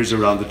 engineers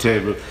around the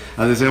table,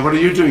 and they say, what are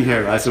you doing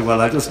here? I said,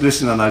 well, I just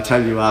listen and I'll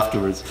tell you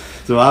afterwards.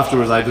 So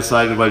afterwards I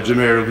decided, well,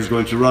 Jumeirah was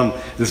going to run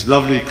this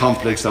lovely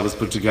complex that was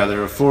put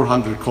together of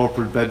 400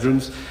 corporate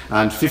bedrooms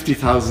and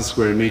 50,000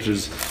 square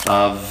meters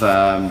of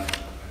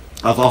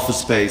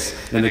office space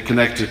in a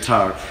connected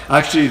tower.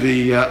 Actually,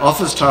 the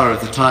office tower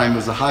at the time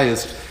was the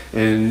highest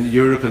in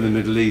Europe and the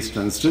Middle East,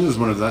 and still is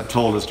one of the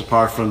tallest,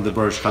 apart from the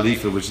Burj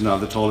Khalifa, which is now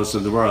the tallest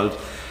in the world.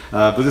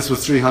 But this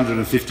was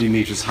 350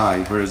 meters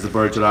high, whereas the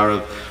Burj Al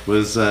Arab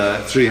was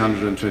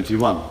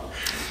 321.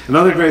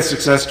 Another great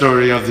success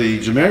story of the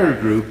Jumeirah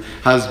Group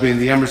has been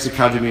the Emirates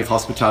Academy of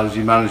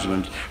Hospitality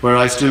Management, where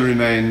I still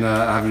remain,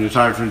 having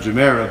retired from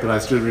Jumeirah, but I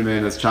still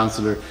remain as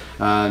Chancellor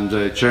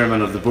and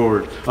Chairman of the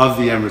Board of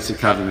the Emirates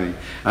Academy.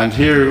 And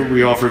here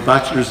we offer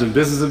Bachelor's in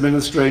Business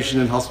Administration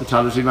in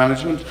Hospitality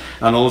Management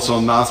and also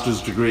a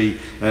Master's degree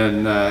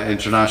in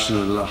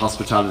International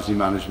Hospitality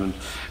Management.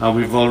 And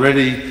we've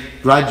already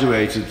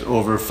graduated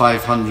over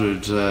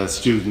 500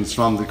 students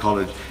from the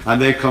college,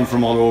 and they come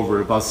from all over,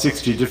 about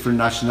 60 different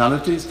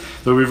nationalities.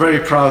 So we're very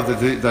proud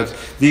that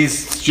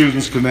these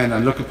students come in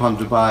and look upon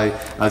Dubai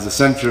as a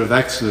centre of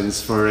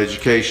excellence for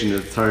education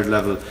at third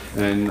level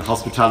in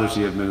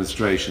hospitality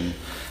administration,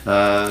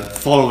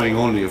 following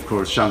only, of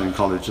course, Shannon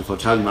College of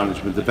Hotel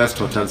Management, the best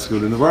hotel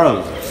school in the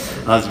world,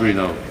 as we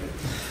know.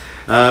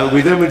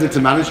 We then went into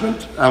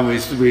management, and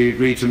we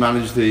agreed to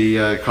manage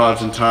the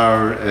Carlton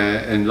Tower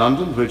in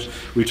London, which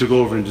we took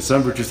over in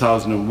December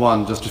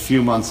 2001, just a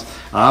few months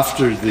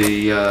after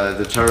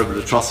the terrible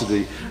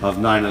atrocity of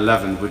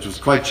 9/11, which was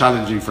quite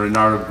challenging for an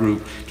Arab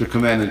group to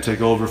come in and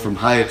take over from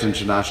Hyatt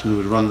International,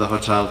 who had run the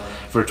hotel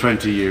for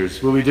 20 years.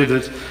 But we did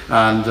it,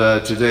 and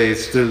today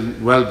it's still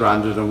well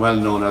branded and well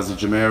known as the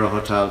Jumeirah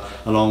Hotel,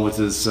 along with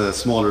its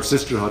smaller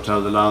sister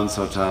hotel, the Lowndes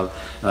Hotel,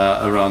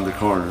 around the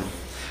corner.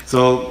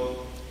 So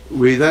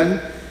we then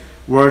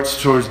worked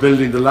towards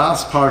building the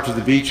last part of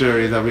the beach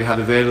area that we had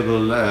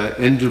available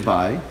in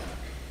Dubai.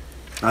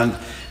 And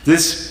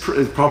this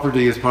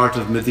property is part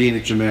of Medina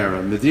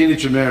Jumeirah. Medina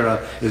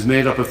Jumeirah is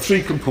made up of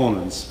 3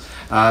 components,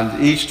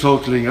 and each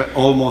totaling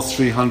almost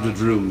 300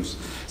 rooms.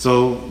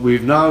 So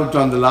we've now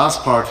done the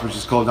last part, which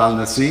is called Al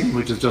Nasim,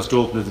 which has just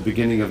opened at the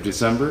beginning of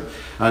December.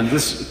 And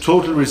this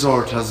total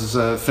resort has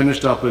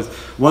finished up with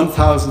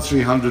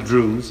 1,300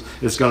 rooms.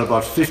 It's got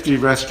about 50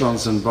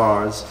 restaurants and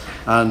bars,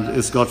 and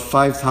it's got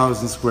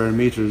 5,000 square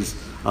meters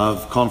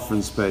of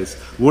conference space.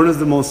 One of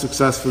the most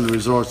successful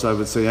resorts, I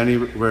would say,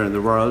 anywhere in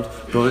the world.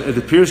 Though it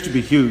appears to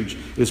be huge,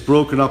 it's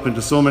broken up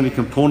into so many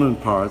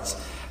component parts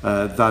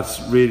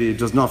that really it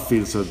does not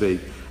feel so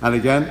big. And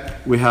again,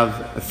 we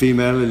have a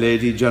female, a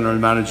lady general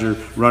manager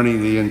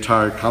running the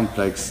entire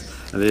complex,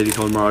 a lady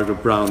called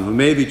Margaret Brown, who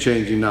may be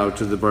changing now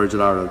to the Burj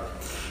Al Arab.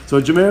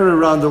 So Jumeirah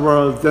around the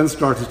world then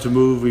started to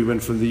move. We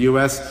went from the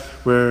US,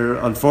 where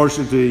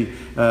unfortunately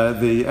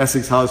the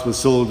Essex house was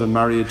sold and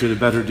Marriott did a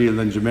better deal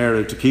than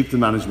Jumeirah to keep the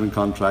management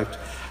contract.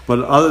 But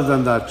other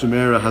than that,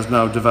 Jumeirah has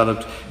now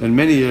developed in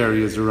many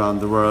areas around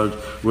the world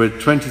with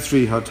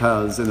 23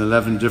 hotels in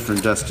 11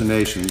 different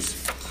destinations.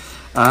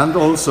 And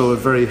also a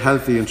very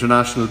healthy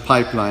international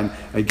pipeline,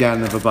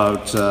 again of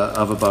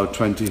about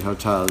 20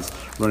 hotels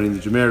running the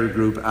Jumeirah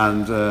Group,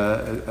 and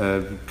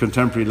a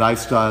contemporary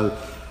lifestyle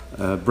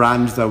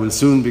brand that will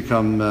soon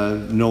become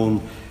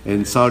known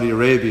in Saudi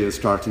Arabia,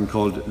 starting,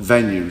 called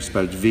Venue,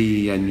 spelled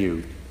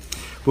V-E-N-U.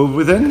 But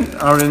within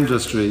our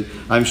industry,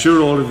 I'm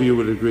sure all of you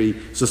will agree,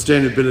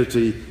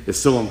 sustainability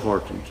is so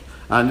important.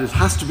 And it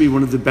has to be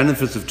one of the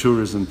benefits of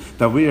tourism,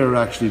 that we are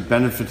actually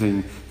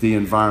benefiting the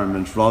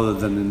environment rather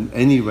than in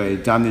any way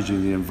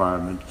damaging the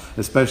environment,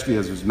 especially,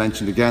 as was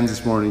mentioned again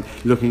this morning,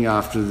 looking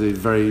after the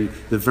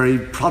very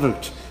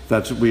product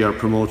that we are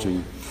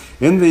promoting.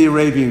 In the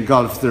Arabian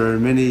Gulf, there are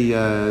many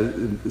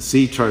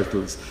sea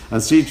turtles,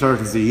 and sea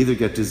turtles, they either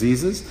get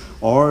diseases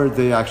or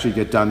they actually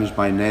get damaged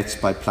by nets,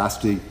 by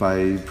plastic,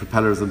 by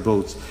propellers on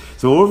boats.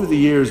 So over the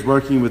years,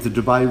 working with the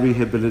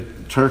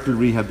Dubai Turtle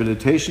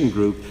Rehabilitation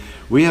Group,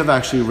 we have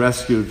actually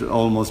rescued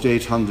almost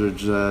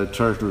 800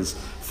 turtles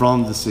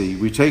from the sea.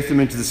 We take them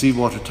into the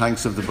seawater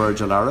tanks of the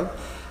Burj Al Arab,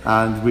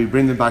 and we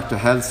bring them back to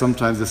health.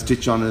 Sometimes they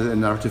stitch on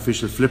an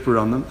artificial flipper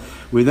on them.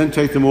 We then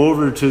take them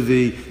over to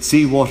the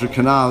seawater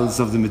canals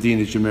of the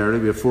Medina Jumeirah.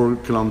 We have 4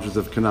 kilometres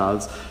of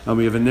canals, and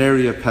we have an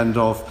area penned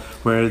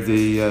off where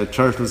the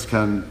turtles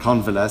can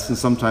convalesce, and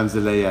sometimes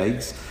they lay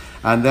eggs.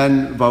 And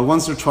then about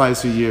once or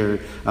twice a year,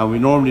 and we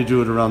normally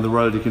do it around the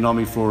World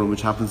Economic Forum,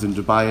 which happens in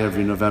Dubai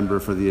every November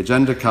for the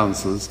Agenda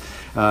Councils,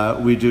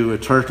 we do a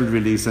turtle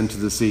release into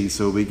the sea.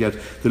 So we get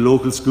the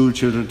local school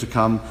children to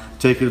come,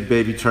 take a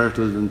baby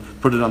turtle and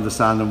put it on the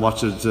sand and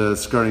watch it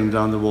scurrying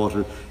down the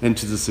water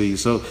into the sea.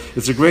 So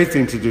it's a great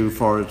thing to do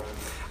for it.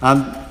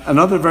 And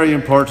another very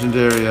important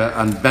area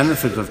and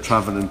benefit of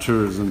travel and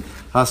tourism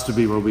has to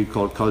be what we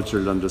call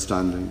cultural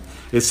understanding.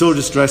 It's so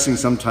distressing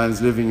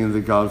sometimes living in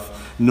the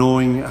Gulf,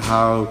 knowing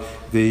how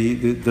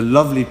the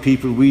lovely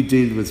people we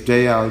deal with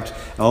day out,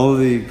 all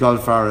the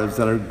Gulf Arabs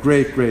that are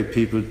great, great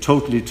people,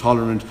 totally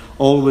tolerant,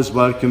 always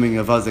welcoming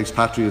of us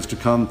expatriates to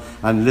come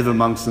and live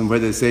amongst them, where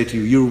they say to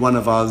you, "You're one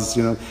of us,"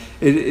 you know.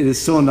 It is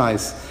so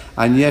nice.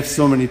 And yet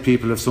so many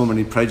people have so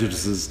many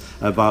prejudices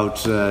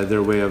about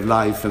their way of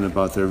life and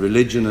about their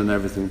religion and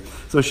everything.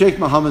 So Sheikh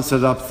Mohammed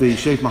set up the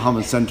Sheikh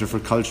Mohammed Centre for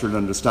Cultural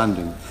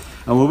Understanding.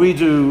 And what we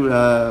do,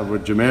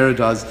 what Jumeirah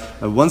does,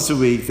 once a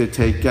week they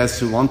take guests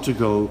who want to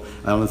go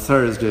on a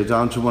Thursday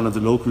down to one of the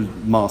local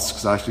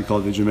mosques, actually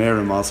called the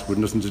Jumeirah Mosque, with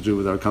nothing to do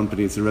with our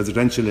company. It's a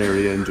residential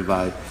area in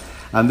Dubai.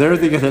 And there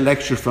they get a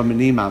lecture from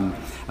an imam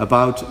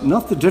about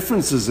not the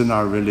differences in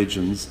our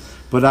religions,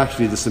 but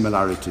actually the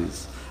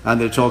similarities. And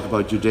they talk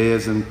about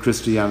Judaism,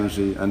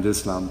 Christianity and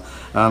Islam.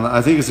 And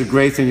I think it's a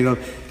great thing. You know,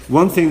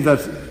 one thing that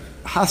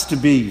has to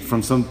be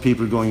from some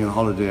people going on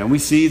holiday, and we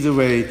see the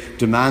way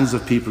demands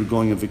of people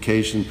going on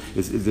vacation,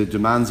 the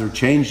demands are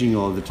changing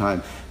all the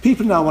time.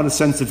 People now want a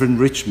sense of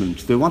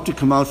enrichment. They want to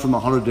come out from a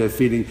holiday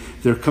feeling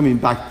they're coming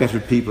back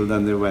better people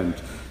than they went.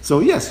 So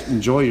yes,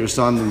 enjoy your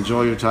sun,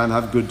 enjoy your time,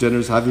 have good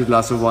dinners, have your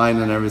glass of wine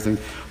and everything.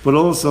 But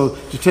also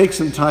to take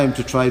some time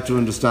to try to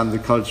understand the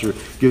culture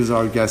gives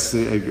our guests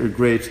a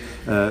great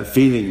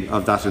feeling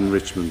of that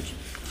enrichment.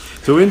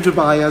 So in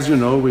Dubai, as you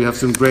know, we have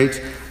some great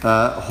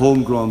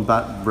homegrown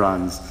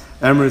brands.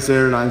 Emirates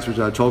Airlines, which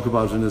I'll talk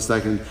about in a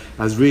second,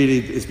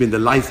 it's been the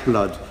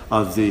lifeblood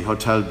of the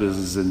hotel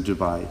business in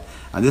Dubai.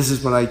 And this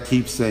is what I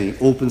keep saying,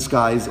 open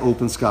skies,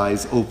 open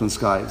skies, open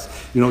skies.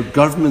 You know,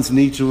 governments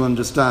need to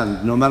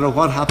understand, no matter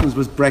what happens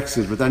with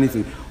Brexit, with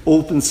anything,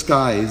 open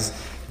skies,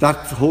 that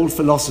whole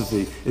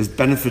philosophy is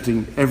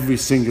benefiting every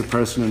single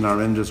person in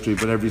our industry,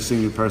 but every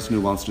single person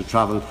who wants to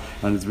travel.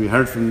 And as we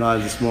heard from Niall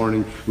this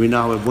morning, we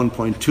now have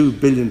 1.2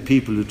 billion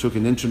people who took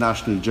an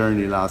international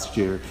journey last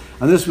year.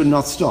 And this will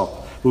not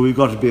stop, but we've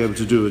got to be able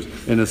to do it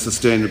in a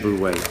sustainable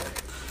way.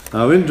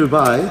 Now in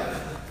Dubai,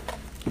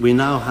 we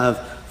now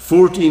have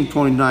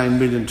 14.9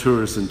 million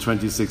tourists in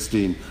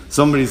 2016.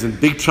 Somebody's in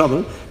big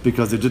trouble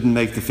because they didn't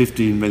make the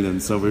 15 million,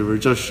 so we were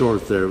just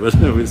short there, but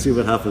we'll see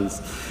what happens.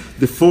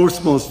 The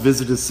 4th most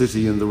visited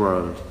city in the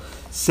world.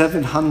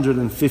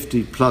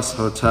 750 plus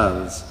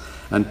hotels,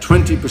 and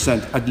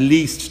 20%, at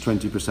least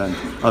 20%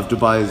 of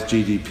Dubai's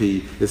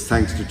GDP is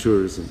thanks to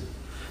tourism.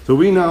 So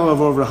we now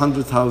have over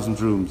 100,000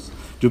 rooms.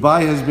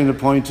 Dubai has been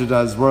appointed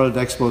as World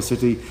Expo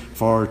City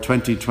for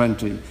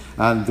 2020,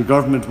 and the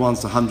government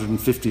wants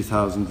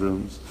 150,000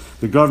 rooms.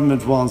 The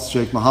government wants,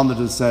 Sheikh Mohammed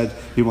has said,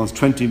 he wants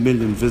 20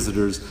 million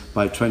visitors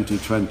by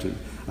 2020.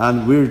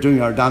 And we're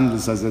doing our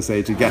damnedest, as I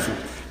say, to get it,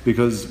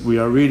 because we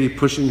are really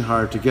pushing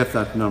hard to get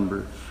that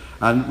number.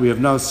 And we have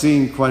now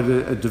seen quite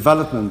a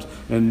development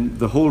in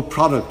the whole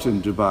product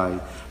in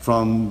Dubai,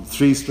 from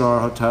 3-star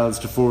hotels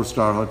to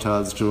 4-star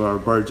hotels to our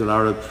Burj Al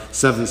Arab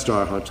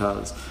 7-star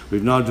hotels.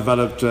 We've now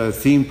developed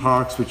theme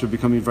parks which are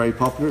becoming very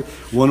popular.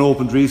 One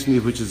opened recently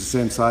which is the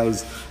same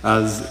size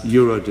as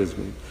Euro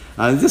Disney.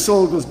 And this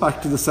all goes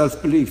back to the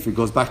self-belief, it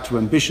goes back to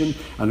ambition,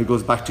 and it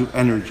goes back to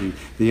energy.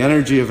 The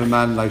energy of a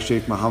man like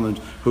Sheikh Mohammed,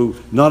 who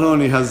not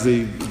only has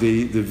the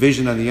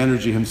vision and the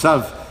energy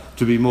himself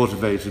to be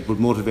motivated, but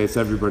motivates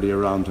everybody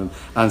around him,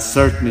 and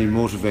certainly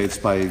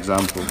motivates by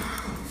example.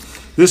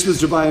 This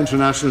was Dubai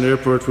International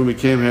Airport when we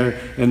came here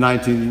in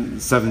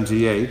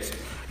 1978,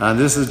 and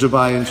this is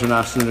Dubai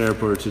International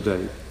Airport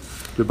today.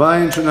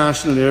 Dubai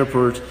International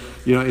Airport,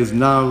 is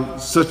now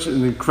such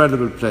an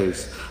incredible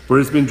place, but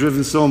it's been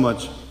driven so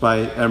much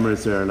by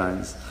Emirates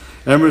Airlines.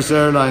 Emirates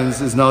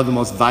Airlines is now the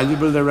most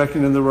valuable, they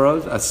reckon, in the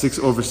world, at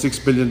over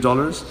 $6 billion.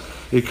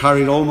 It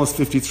carried almost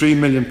 53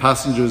 million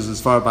passengers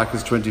as far back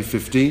as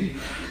 2015,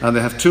 and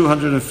they have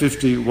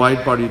 250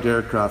 wide-bodied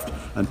aircraft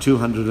and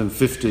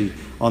 250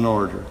 on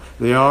order.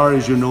 They are,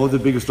 as you know, the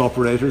biggest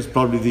operators.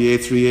 Probably the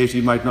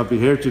A380 might not be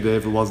here today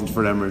if it wasn't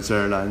for Emirates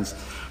Airlines,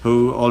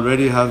 who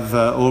already have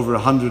over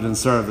 100 in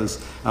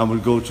service and will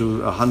go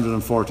to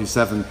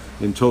 147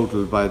 in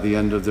total by the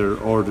end of their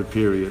order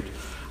period.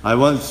 I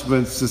once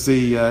went to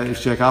see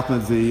Sheikh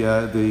Ahmed,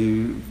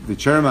 the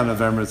chairman of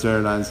Emirates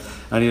Airlines,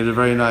 and he had a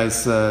very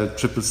nice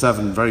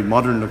 777, very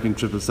modern-looking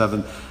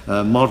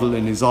 777 model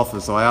in his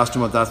office. So I asked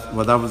him what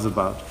that was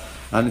about.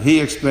 And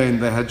he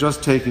explained they had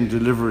just taken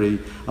delivery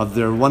of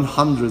their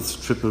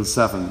 100th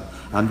 777,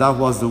 and that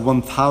was the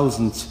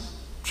 1,000th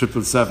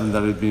 777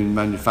 that had been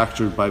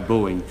manufactured by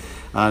Boeing.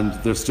 And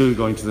they're still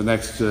going to the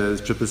next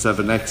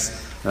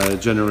 777X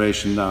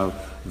generation now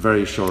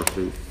very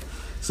shortly.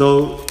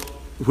 So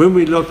when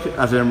we look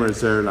at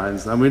Emirates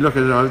Airlines, and we look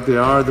at it, they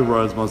are the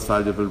world's most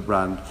valuable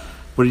brand,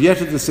 but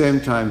yet at the same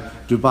time,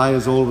 Dubai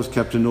has always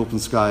kept an open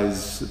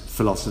skies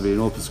philosophy, an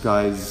open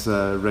skies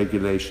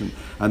regulation,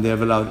 and they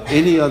have allowed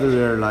any other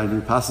airline who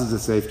passes the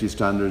safety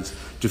standards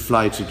to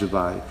fly to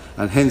Dubai,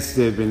 and hence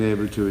they've been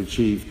able to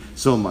achieve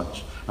so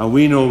much. And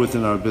we know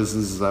within our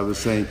business, as I was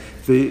saying,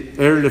 the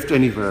airlift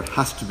anywhere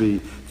has to be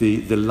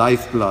the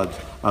lifeblood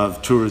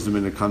of tourism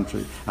in a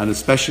country, and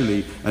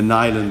especially an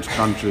island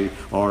country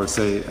or,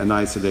 say, an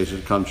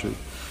isolated country.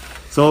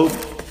 So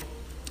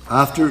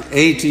after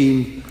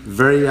 18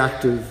 very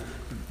active,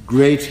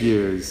 great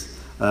years,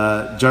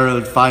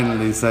 Gerald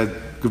finally said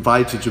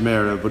goodbye to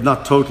Jumeirah, but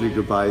not totally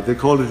goodbye. They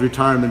called it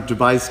retirement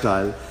Dubai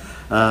style.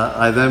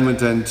 I then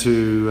went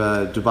into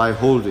Dubai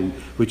Holding,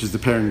 which is the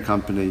parent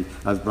company,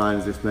 as Brian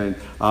has explained,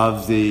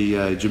 of the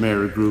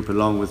Jumeirah Group,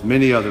 along with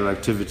many other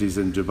activities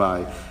in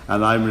Dubai.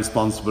 And I'm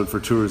responsible for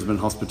tourism and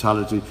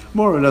hospitality,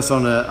 more or less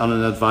on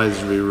an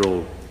advisory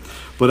role.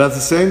 But at the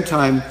same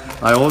time,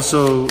 I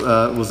also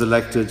was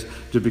elected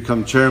to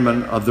become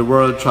chairman of the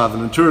World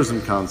Travel and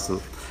Tourism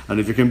Council. And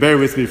if you can bear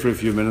with me for a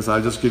few minutes,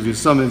 I'll just give you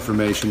some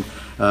information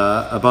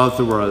about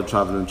the World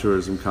Travel and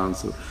Tourism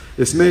Council.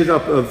 It's made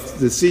up of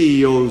the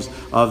CEOs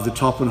of the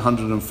top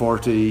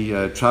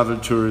 140 travel,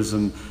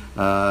 tourism,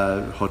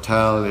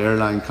 hotel,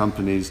 airline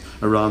companies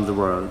around the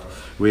world.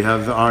 We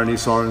have Arne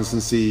Sorensen,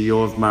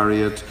 CEO of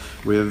Marriott.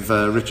 We have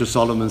Richard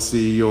Solomon,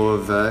 CEO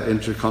of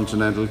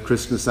Intercontinental.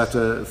 Chris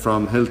Nassetta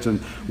from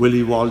Hilton.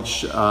 Willie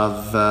Walsh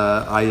of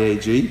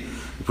IAG,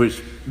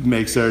 which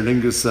makes Aer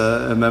Lingus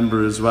a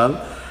member as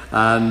well.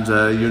 And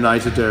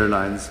United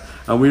Airlines.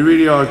 And we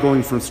really are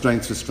going from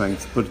strength to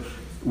strength. But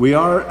we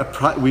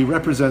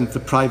represent the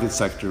private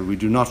sector. We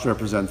do not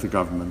represent the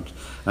government.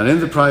 And in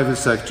the private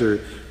sector,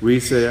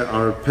 we say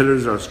our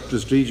pillars, our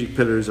strategic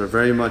pillars, are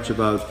very much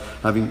about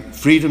having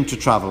freedom to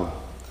travel,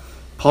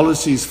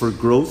 policies for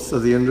growth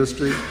of the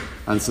industry,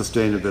 and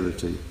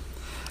sustainability.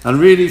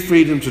 And really,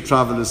 freedom to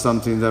travel is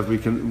something that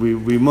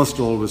we must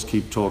always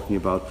keep talking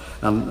about,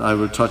 and I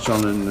will touch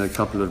on it in a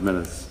couple of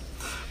minutes.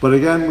 But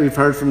again, we've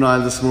heard from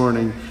Niall this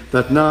morning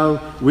that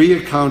now we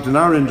account in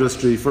our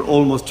industry for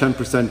almost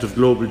 10% of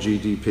global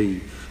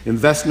GDP,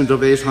 investment of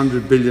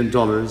 $800 billion,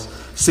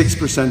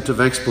 6% of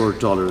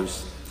export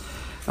dollars.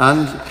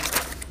 And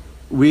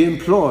we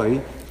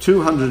employ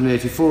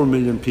 284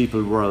 million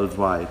people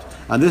worldwide.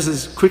 And this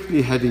is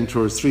quickly heading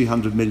towards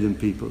 300 million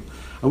people.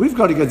 And we've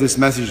got to get this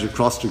message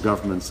across to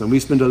governments, and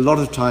we spend a lot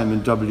of time in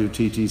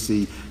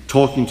WTTC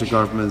talking to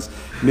governments,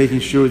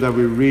 making sure that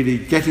we're really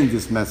getting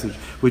this message,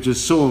 which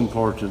is so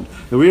important.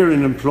 That we are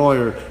an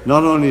employer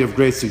not only of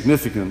great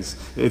significance,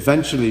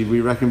 eventually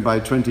we reckon by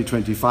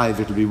 2025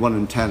 it'll be 1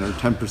 in 10 or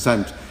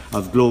 10%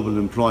 of global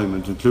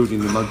employment, including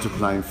the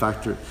multiplying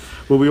factor.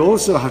 But we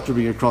also have to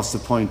bring across the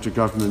point to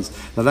governments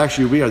that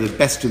actually we are the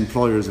best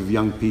employers of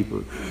young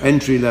people.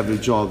 Entry-level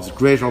jobs,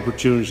 great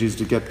opportunities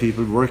to get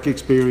people work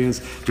experience,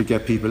 to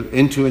get people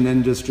into an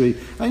industry.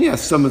 And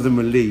yes, some of them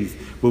will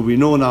leave, but we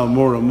know now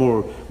more and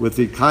more with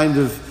the kind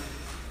of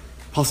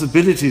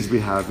possibilities we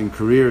have in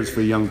careers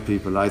for young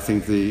people. I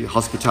think the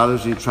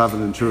hospitality,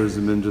 travel and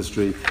tourism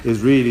industry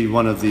is really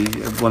one of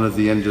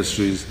the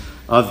industries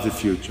of the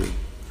future.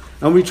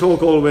 And we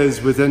talk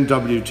always within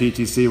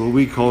WTTC what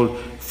we call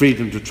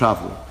freedom to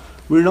travel.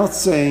 We're not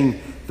saying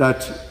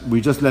that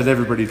we just let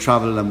everybody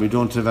travel and you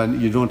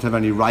don't have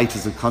any right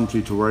as a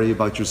country to worry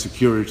about your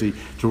security,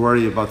 to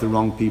worry about the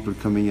wrong people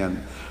coming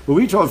in. But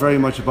we talk very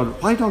much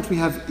about why don't we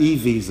have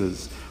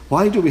e-visas?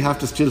 Why do we have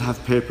to still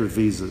have paper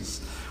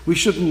visas? We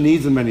shouldn't need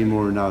them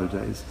anymore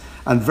nowadays.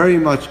 And very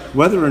much,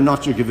 whether or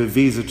not you give a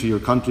visa to your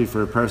country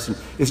for a person,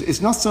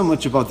 it's not so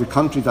much about the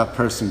country that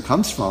person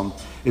comes from,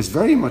 it's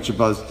very much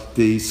about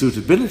the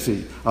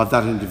suitability of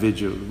that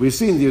individual. We've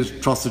seen the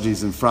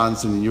atrocities in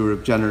France and in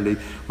Europe generally,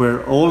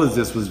 where all of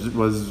this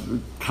was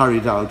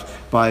carried out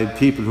by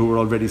people who were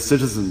already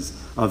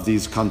citizens of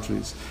these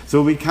countries.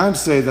 So we can't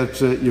say that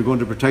you're going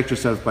to protect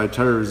yourself by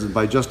terrorism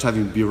by just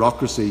having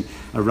bureaucracy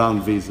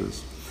around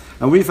visas.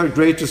 And we've had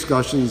great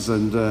discussions,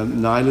 and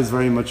Niall is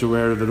very much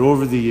aware of it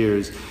over the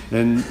years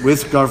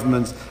with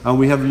governments, and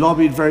we have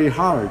lobbied very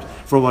hard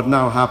for what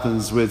now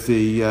happens with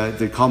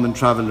the common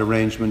travel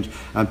arrangement,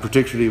 and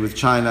particularly with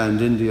China and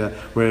India,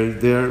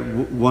 where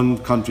one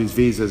country's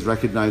visa is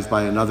recognised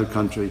by another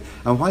country.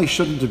 And why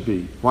shouldn't it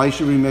be? Why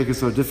should we make it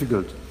so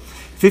difficult?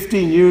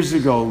 15 years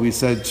ago, we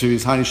said to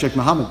His Highness Sheikh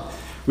Mohammed,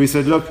 we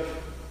said, look,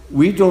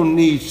 we don't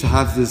need to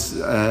have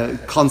this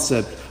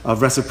concept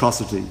of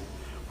reciprocity.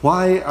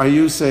 Why are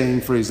you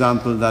saying, for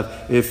example,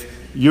 that if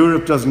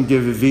Europe doesn't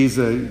give a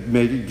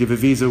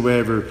visa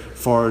waiver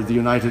for the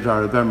United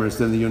Arab Emirates,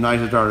 then the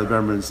United Arab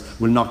Emirates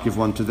will not give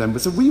one to them?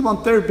 But so we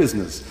want their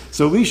business,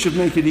 so we should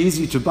make it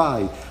easy to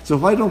buy. So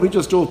why don't we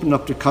just open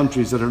up to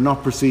countries that are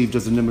not perceived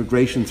as an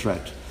immigration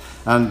threat?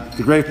 And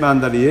the great man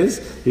that he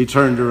is, he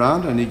turned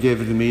around and he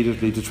gave it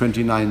immediately to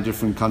 29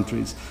 different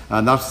countries.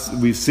 And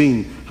we've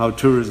seen how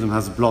tourism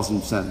has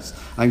blossomed since.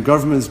 And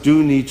governments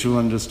do need to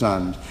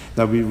understand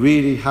that we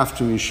really have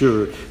to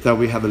ensure that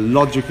we have a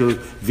logical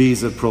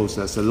visa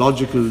process, a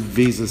logical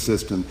visa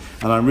system.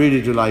 And I'm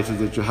really delighted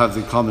that you have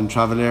the common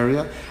travel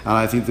area. And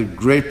I think the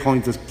great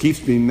point that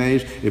keeps being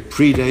made, it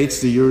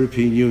predates the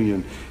European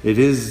Union. It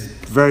is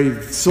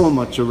so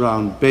much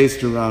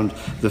based around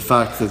the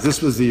fact that this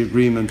was the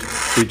agreement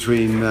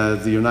between the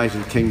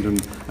United Kingdom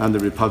and the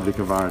Republic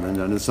of Ireland,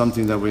 and it's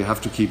something that we have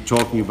to keep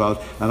talking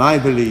about, and I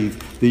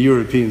believe the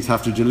Europeans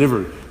have to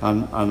deliver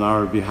on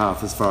our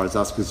behalf as far as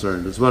that's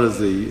concerned, as well as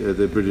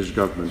the British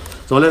government.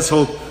 So let's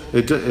hope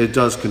it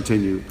does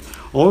continue.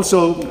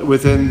 Also,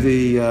 within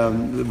the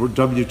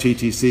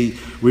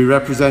WTTC, we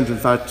represent, in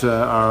fact,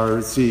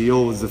 our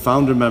CEO is the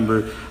founder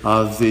member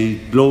of the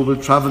Global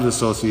Travel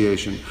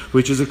Association,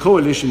 which is a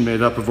coalition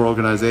made up of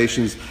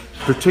organisations,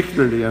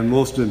 particularly and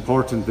most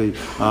importantly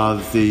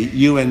of the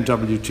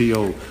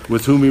UNWTO,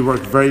 with whom we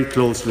work very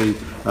closely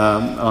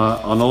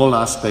on all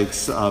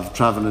aspects of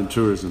travel and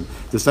tourism.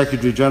 The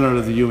Secretary General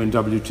of the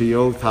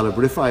UNWTO, Talib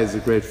Rifai, is a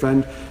great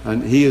friend,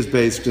 and he is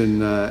based in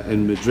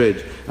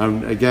Madrid,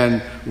 and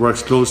again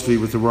works closely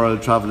with the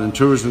World Travel and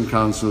Tourism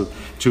Council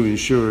to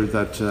ensure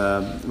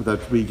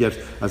that we get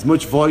as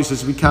much voice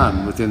as we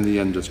can within the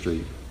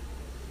industry.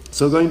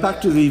 So going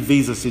back to the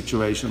visa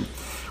situation,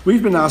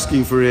 we've been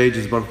asking for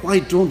ages about why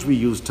don't we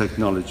use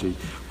technology?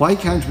 Why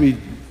can't we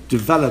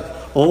develop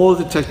all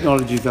the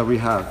technologies that we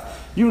have?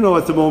 You know,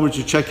 at the moment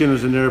you check in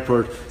at an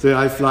airport, say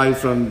I fly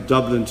from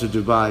Dublin to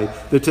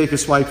Dubai, they take a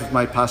swipe of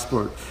my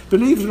passport.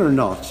 Believe it or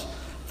not,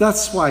 that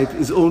swipe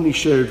is only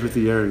shared with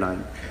the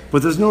airline.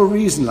 But there's no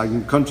reason, like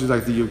in countries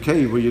like the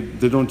UK, where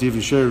they don't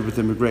even share it with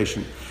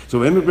immigration.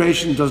 So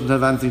immigration doesn't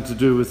have anything to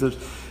do with it.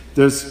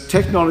 There's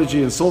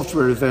technology and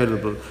software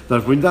available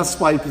that when that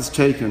swipe is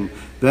taken,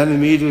 then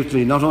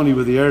immediately, not only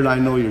will the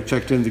airline know you're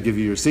checked in to give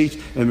you your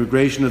seat,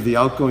 immigration of the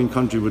outgoing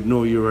country would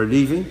know you are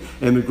leaving,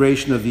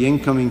 immigration of the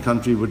incoming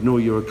country would know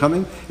you are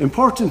coming.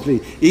 Importantly,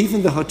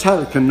 even the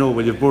hotel can know,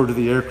 well, you've boarded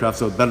the aircraft,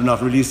 so better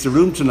not release the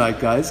room tonight,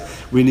 guys.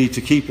 We need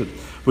to keep it.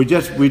 But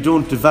yet we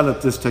don't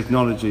develop this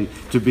technology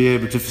to be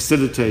able to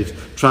facilitate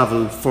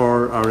travel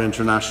for our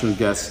international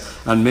guests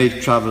and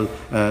make travel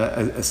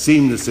a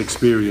seamless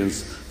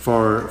experience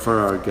for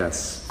our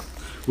guests.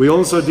 We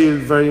also deal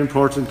very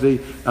importantly,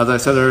 as I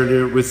said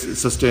earlier, with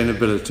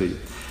sustainability.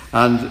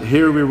 And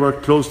here we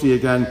work closely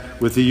again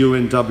with the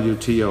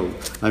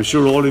UNWTO. I'm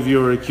sure all of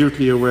you are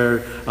acutely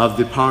aware of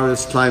the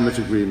Paris Climate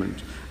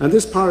Agreement. And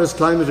this Paris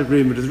Climate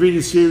Agreement is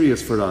really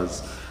serious for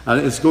us,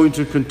 and it's going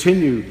to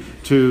continue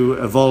to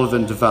evolve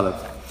and develop.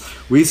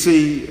 We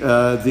see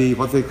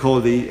what they call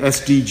the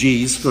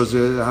SDGs, because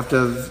they have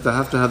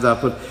to have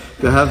that, but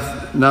they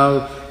have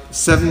now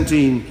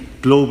 17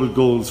 global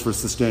goals for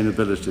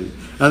sustainability.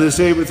 And they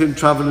say within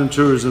travel and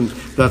tourism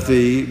that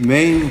the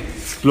main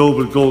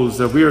global goals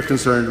that we are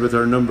concerned with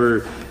are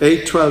number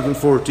 8, 12 and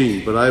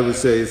 14, but I would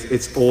say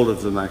it's all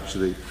of them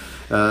actually.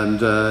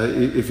 And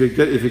if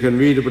you can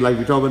read it, but like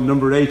we talk about,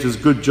 number 8 is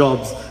good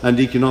jobs and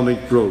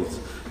economic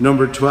growth.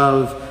 Number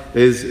 12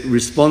 is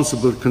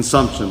responsible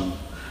consumption.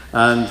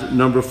 And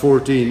number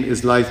 14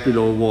 is life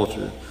below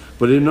water.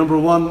 But in number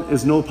 1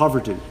 is no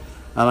poverty.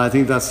 And I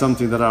think that's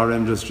something that our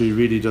industry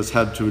really does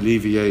help to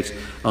alleviate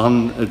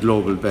on a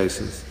global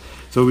basis.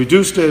 So we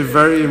do stay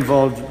very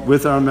involved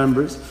with our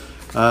members.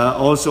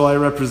 Also, I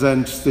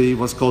represent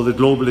what's called the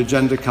Global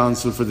Agenda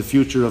Council for the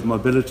Future of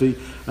Mobility.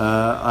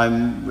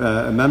 I'm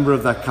a member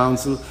of that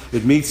council.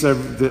 It meets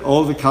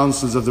all the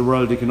councils of the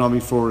World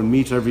Economic Forum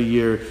meet every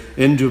year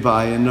in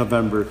Dubai in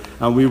November,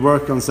 and we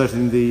work on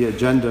setting the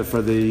agenda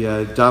for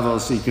the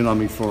Davos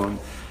Economic Forum.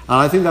 And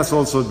I think that's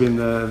also been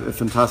a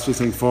fantastic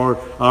thing for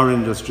our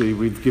industry.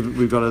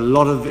 We've got a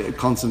lot of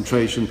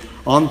concentration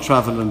on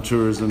travel and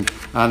tourism,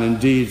 and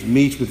indeed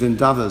meet within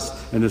Davos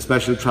in a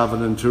special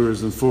travel and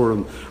tourism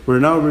forum, where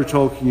now we're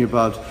talking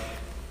about,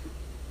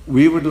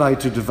 we would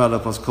like to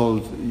develop what's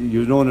called,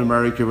 you know, in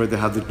America where they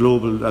have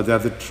they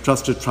have the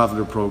Trusted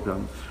Traveller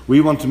Program.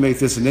 We want to make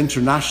this an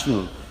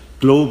international,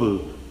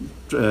 global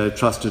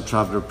Trusted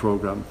Traveller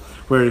Program,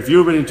 where if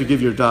you're willing to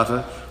give your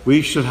data,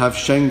 we should have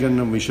Schengen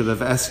and we should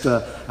have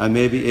ESTA and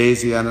maybe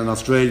ASEAN and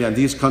Australia and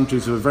these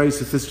countries who have very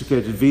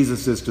sophisticated visa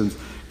systems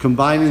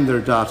combining their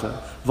data.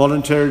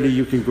 Voluntarily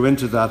you can go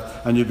into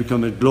that and you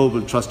become a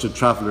global trusted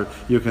traveller.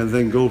 You can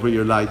then go where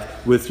you like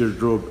with your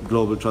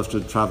global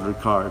trusted traveller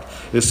card.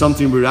 It's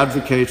something we're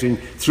advocating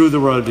through the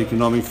World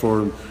Economic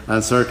Forum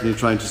and certainly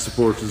trying to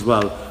support as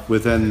well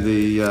within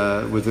the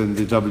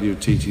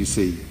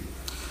WTTC.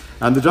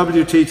 And the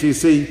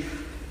WTTC,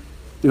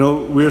 you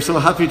know, we're so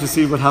happy to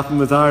see what happened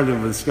with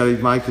Ireland, with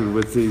Skellig Michael,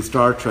 with the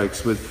Star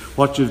Treks, with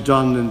what you've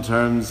done in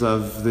terms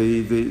of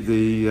the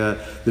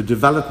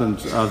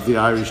development of the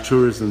Irish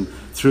tourism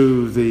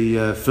through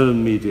the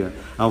film media,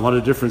 and what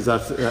a difference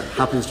that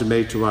happens to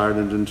make to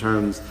Ireland in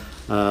terms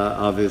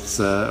of its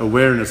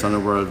awareness on a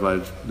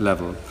worldwide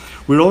level.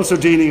 We're also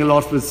dealing a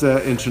lot with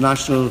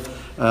international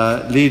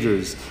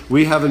leaders.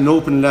 We have an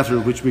open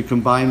letter which we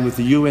combine with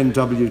the UN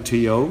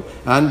WTO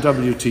and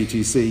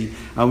WTTC,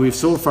 and we've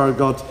so far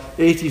got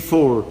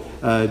 84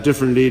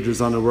 different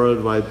leaders on a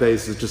worldwide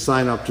basis to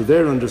sign up to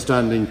their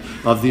understanding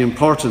of the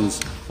importance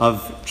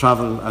of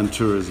travel and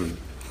tourism.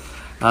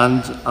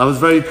 And I was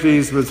very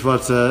pleased with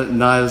what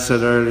Niall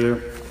said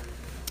earlier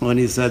when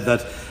he said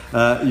that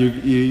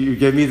you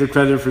gave me the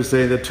credit for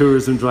saying that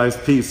tourism drives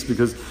peace,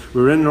 because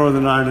we were in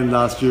Northern Ireland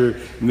last year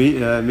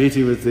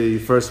meeting with the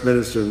First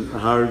Minister, and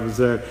Howard was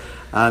there,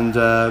 and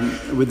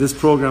with this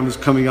programme is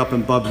coming up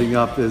and bubbling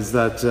up is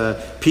that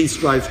peace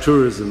drives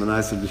tourism, and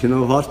I said, you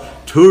know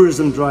what,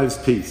 tourism drives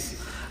peace.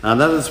 And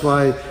that is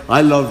why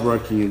I love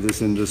working in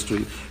this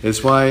industry.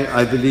 It's why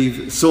I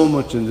believe so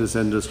much in this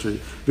industry,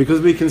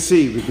 because we can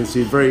see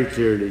very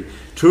clearly,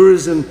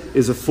 tourism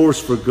is a force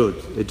for good.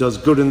 It does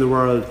good in the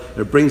world,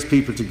 it brings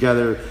people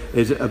together,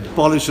 it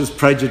abolishes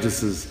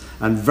prejudices,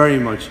 and very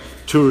much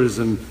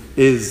tourism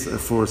is a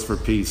force for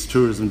peace.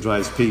 Tourism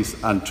drives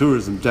peace, and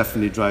tourism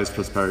definitely drives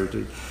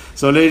prosperity.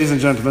 So ladies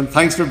and gentlemen,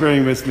 thanks for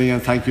bearing with me,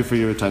 and thank you for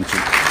your attention.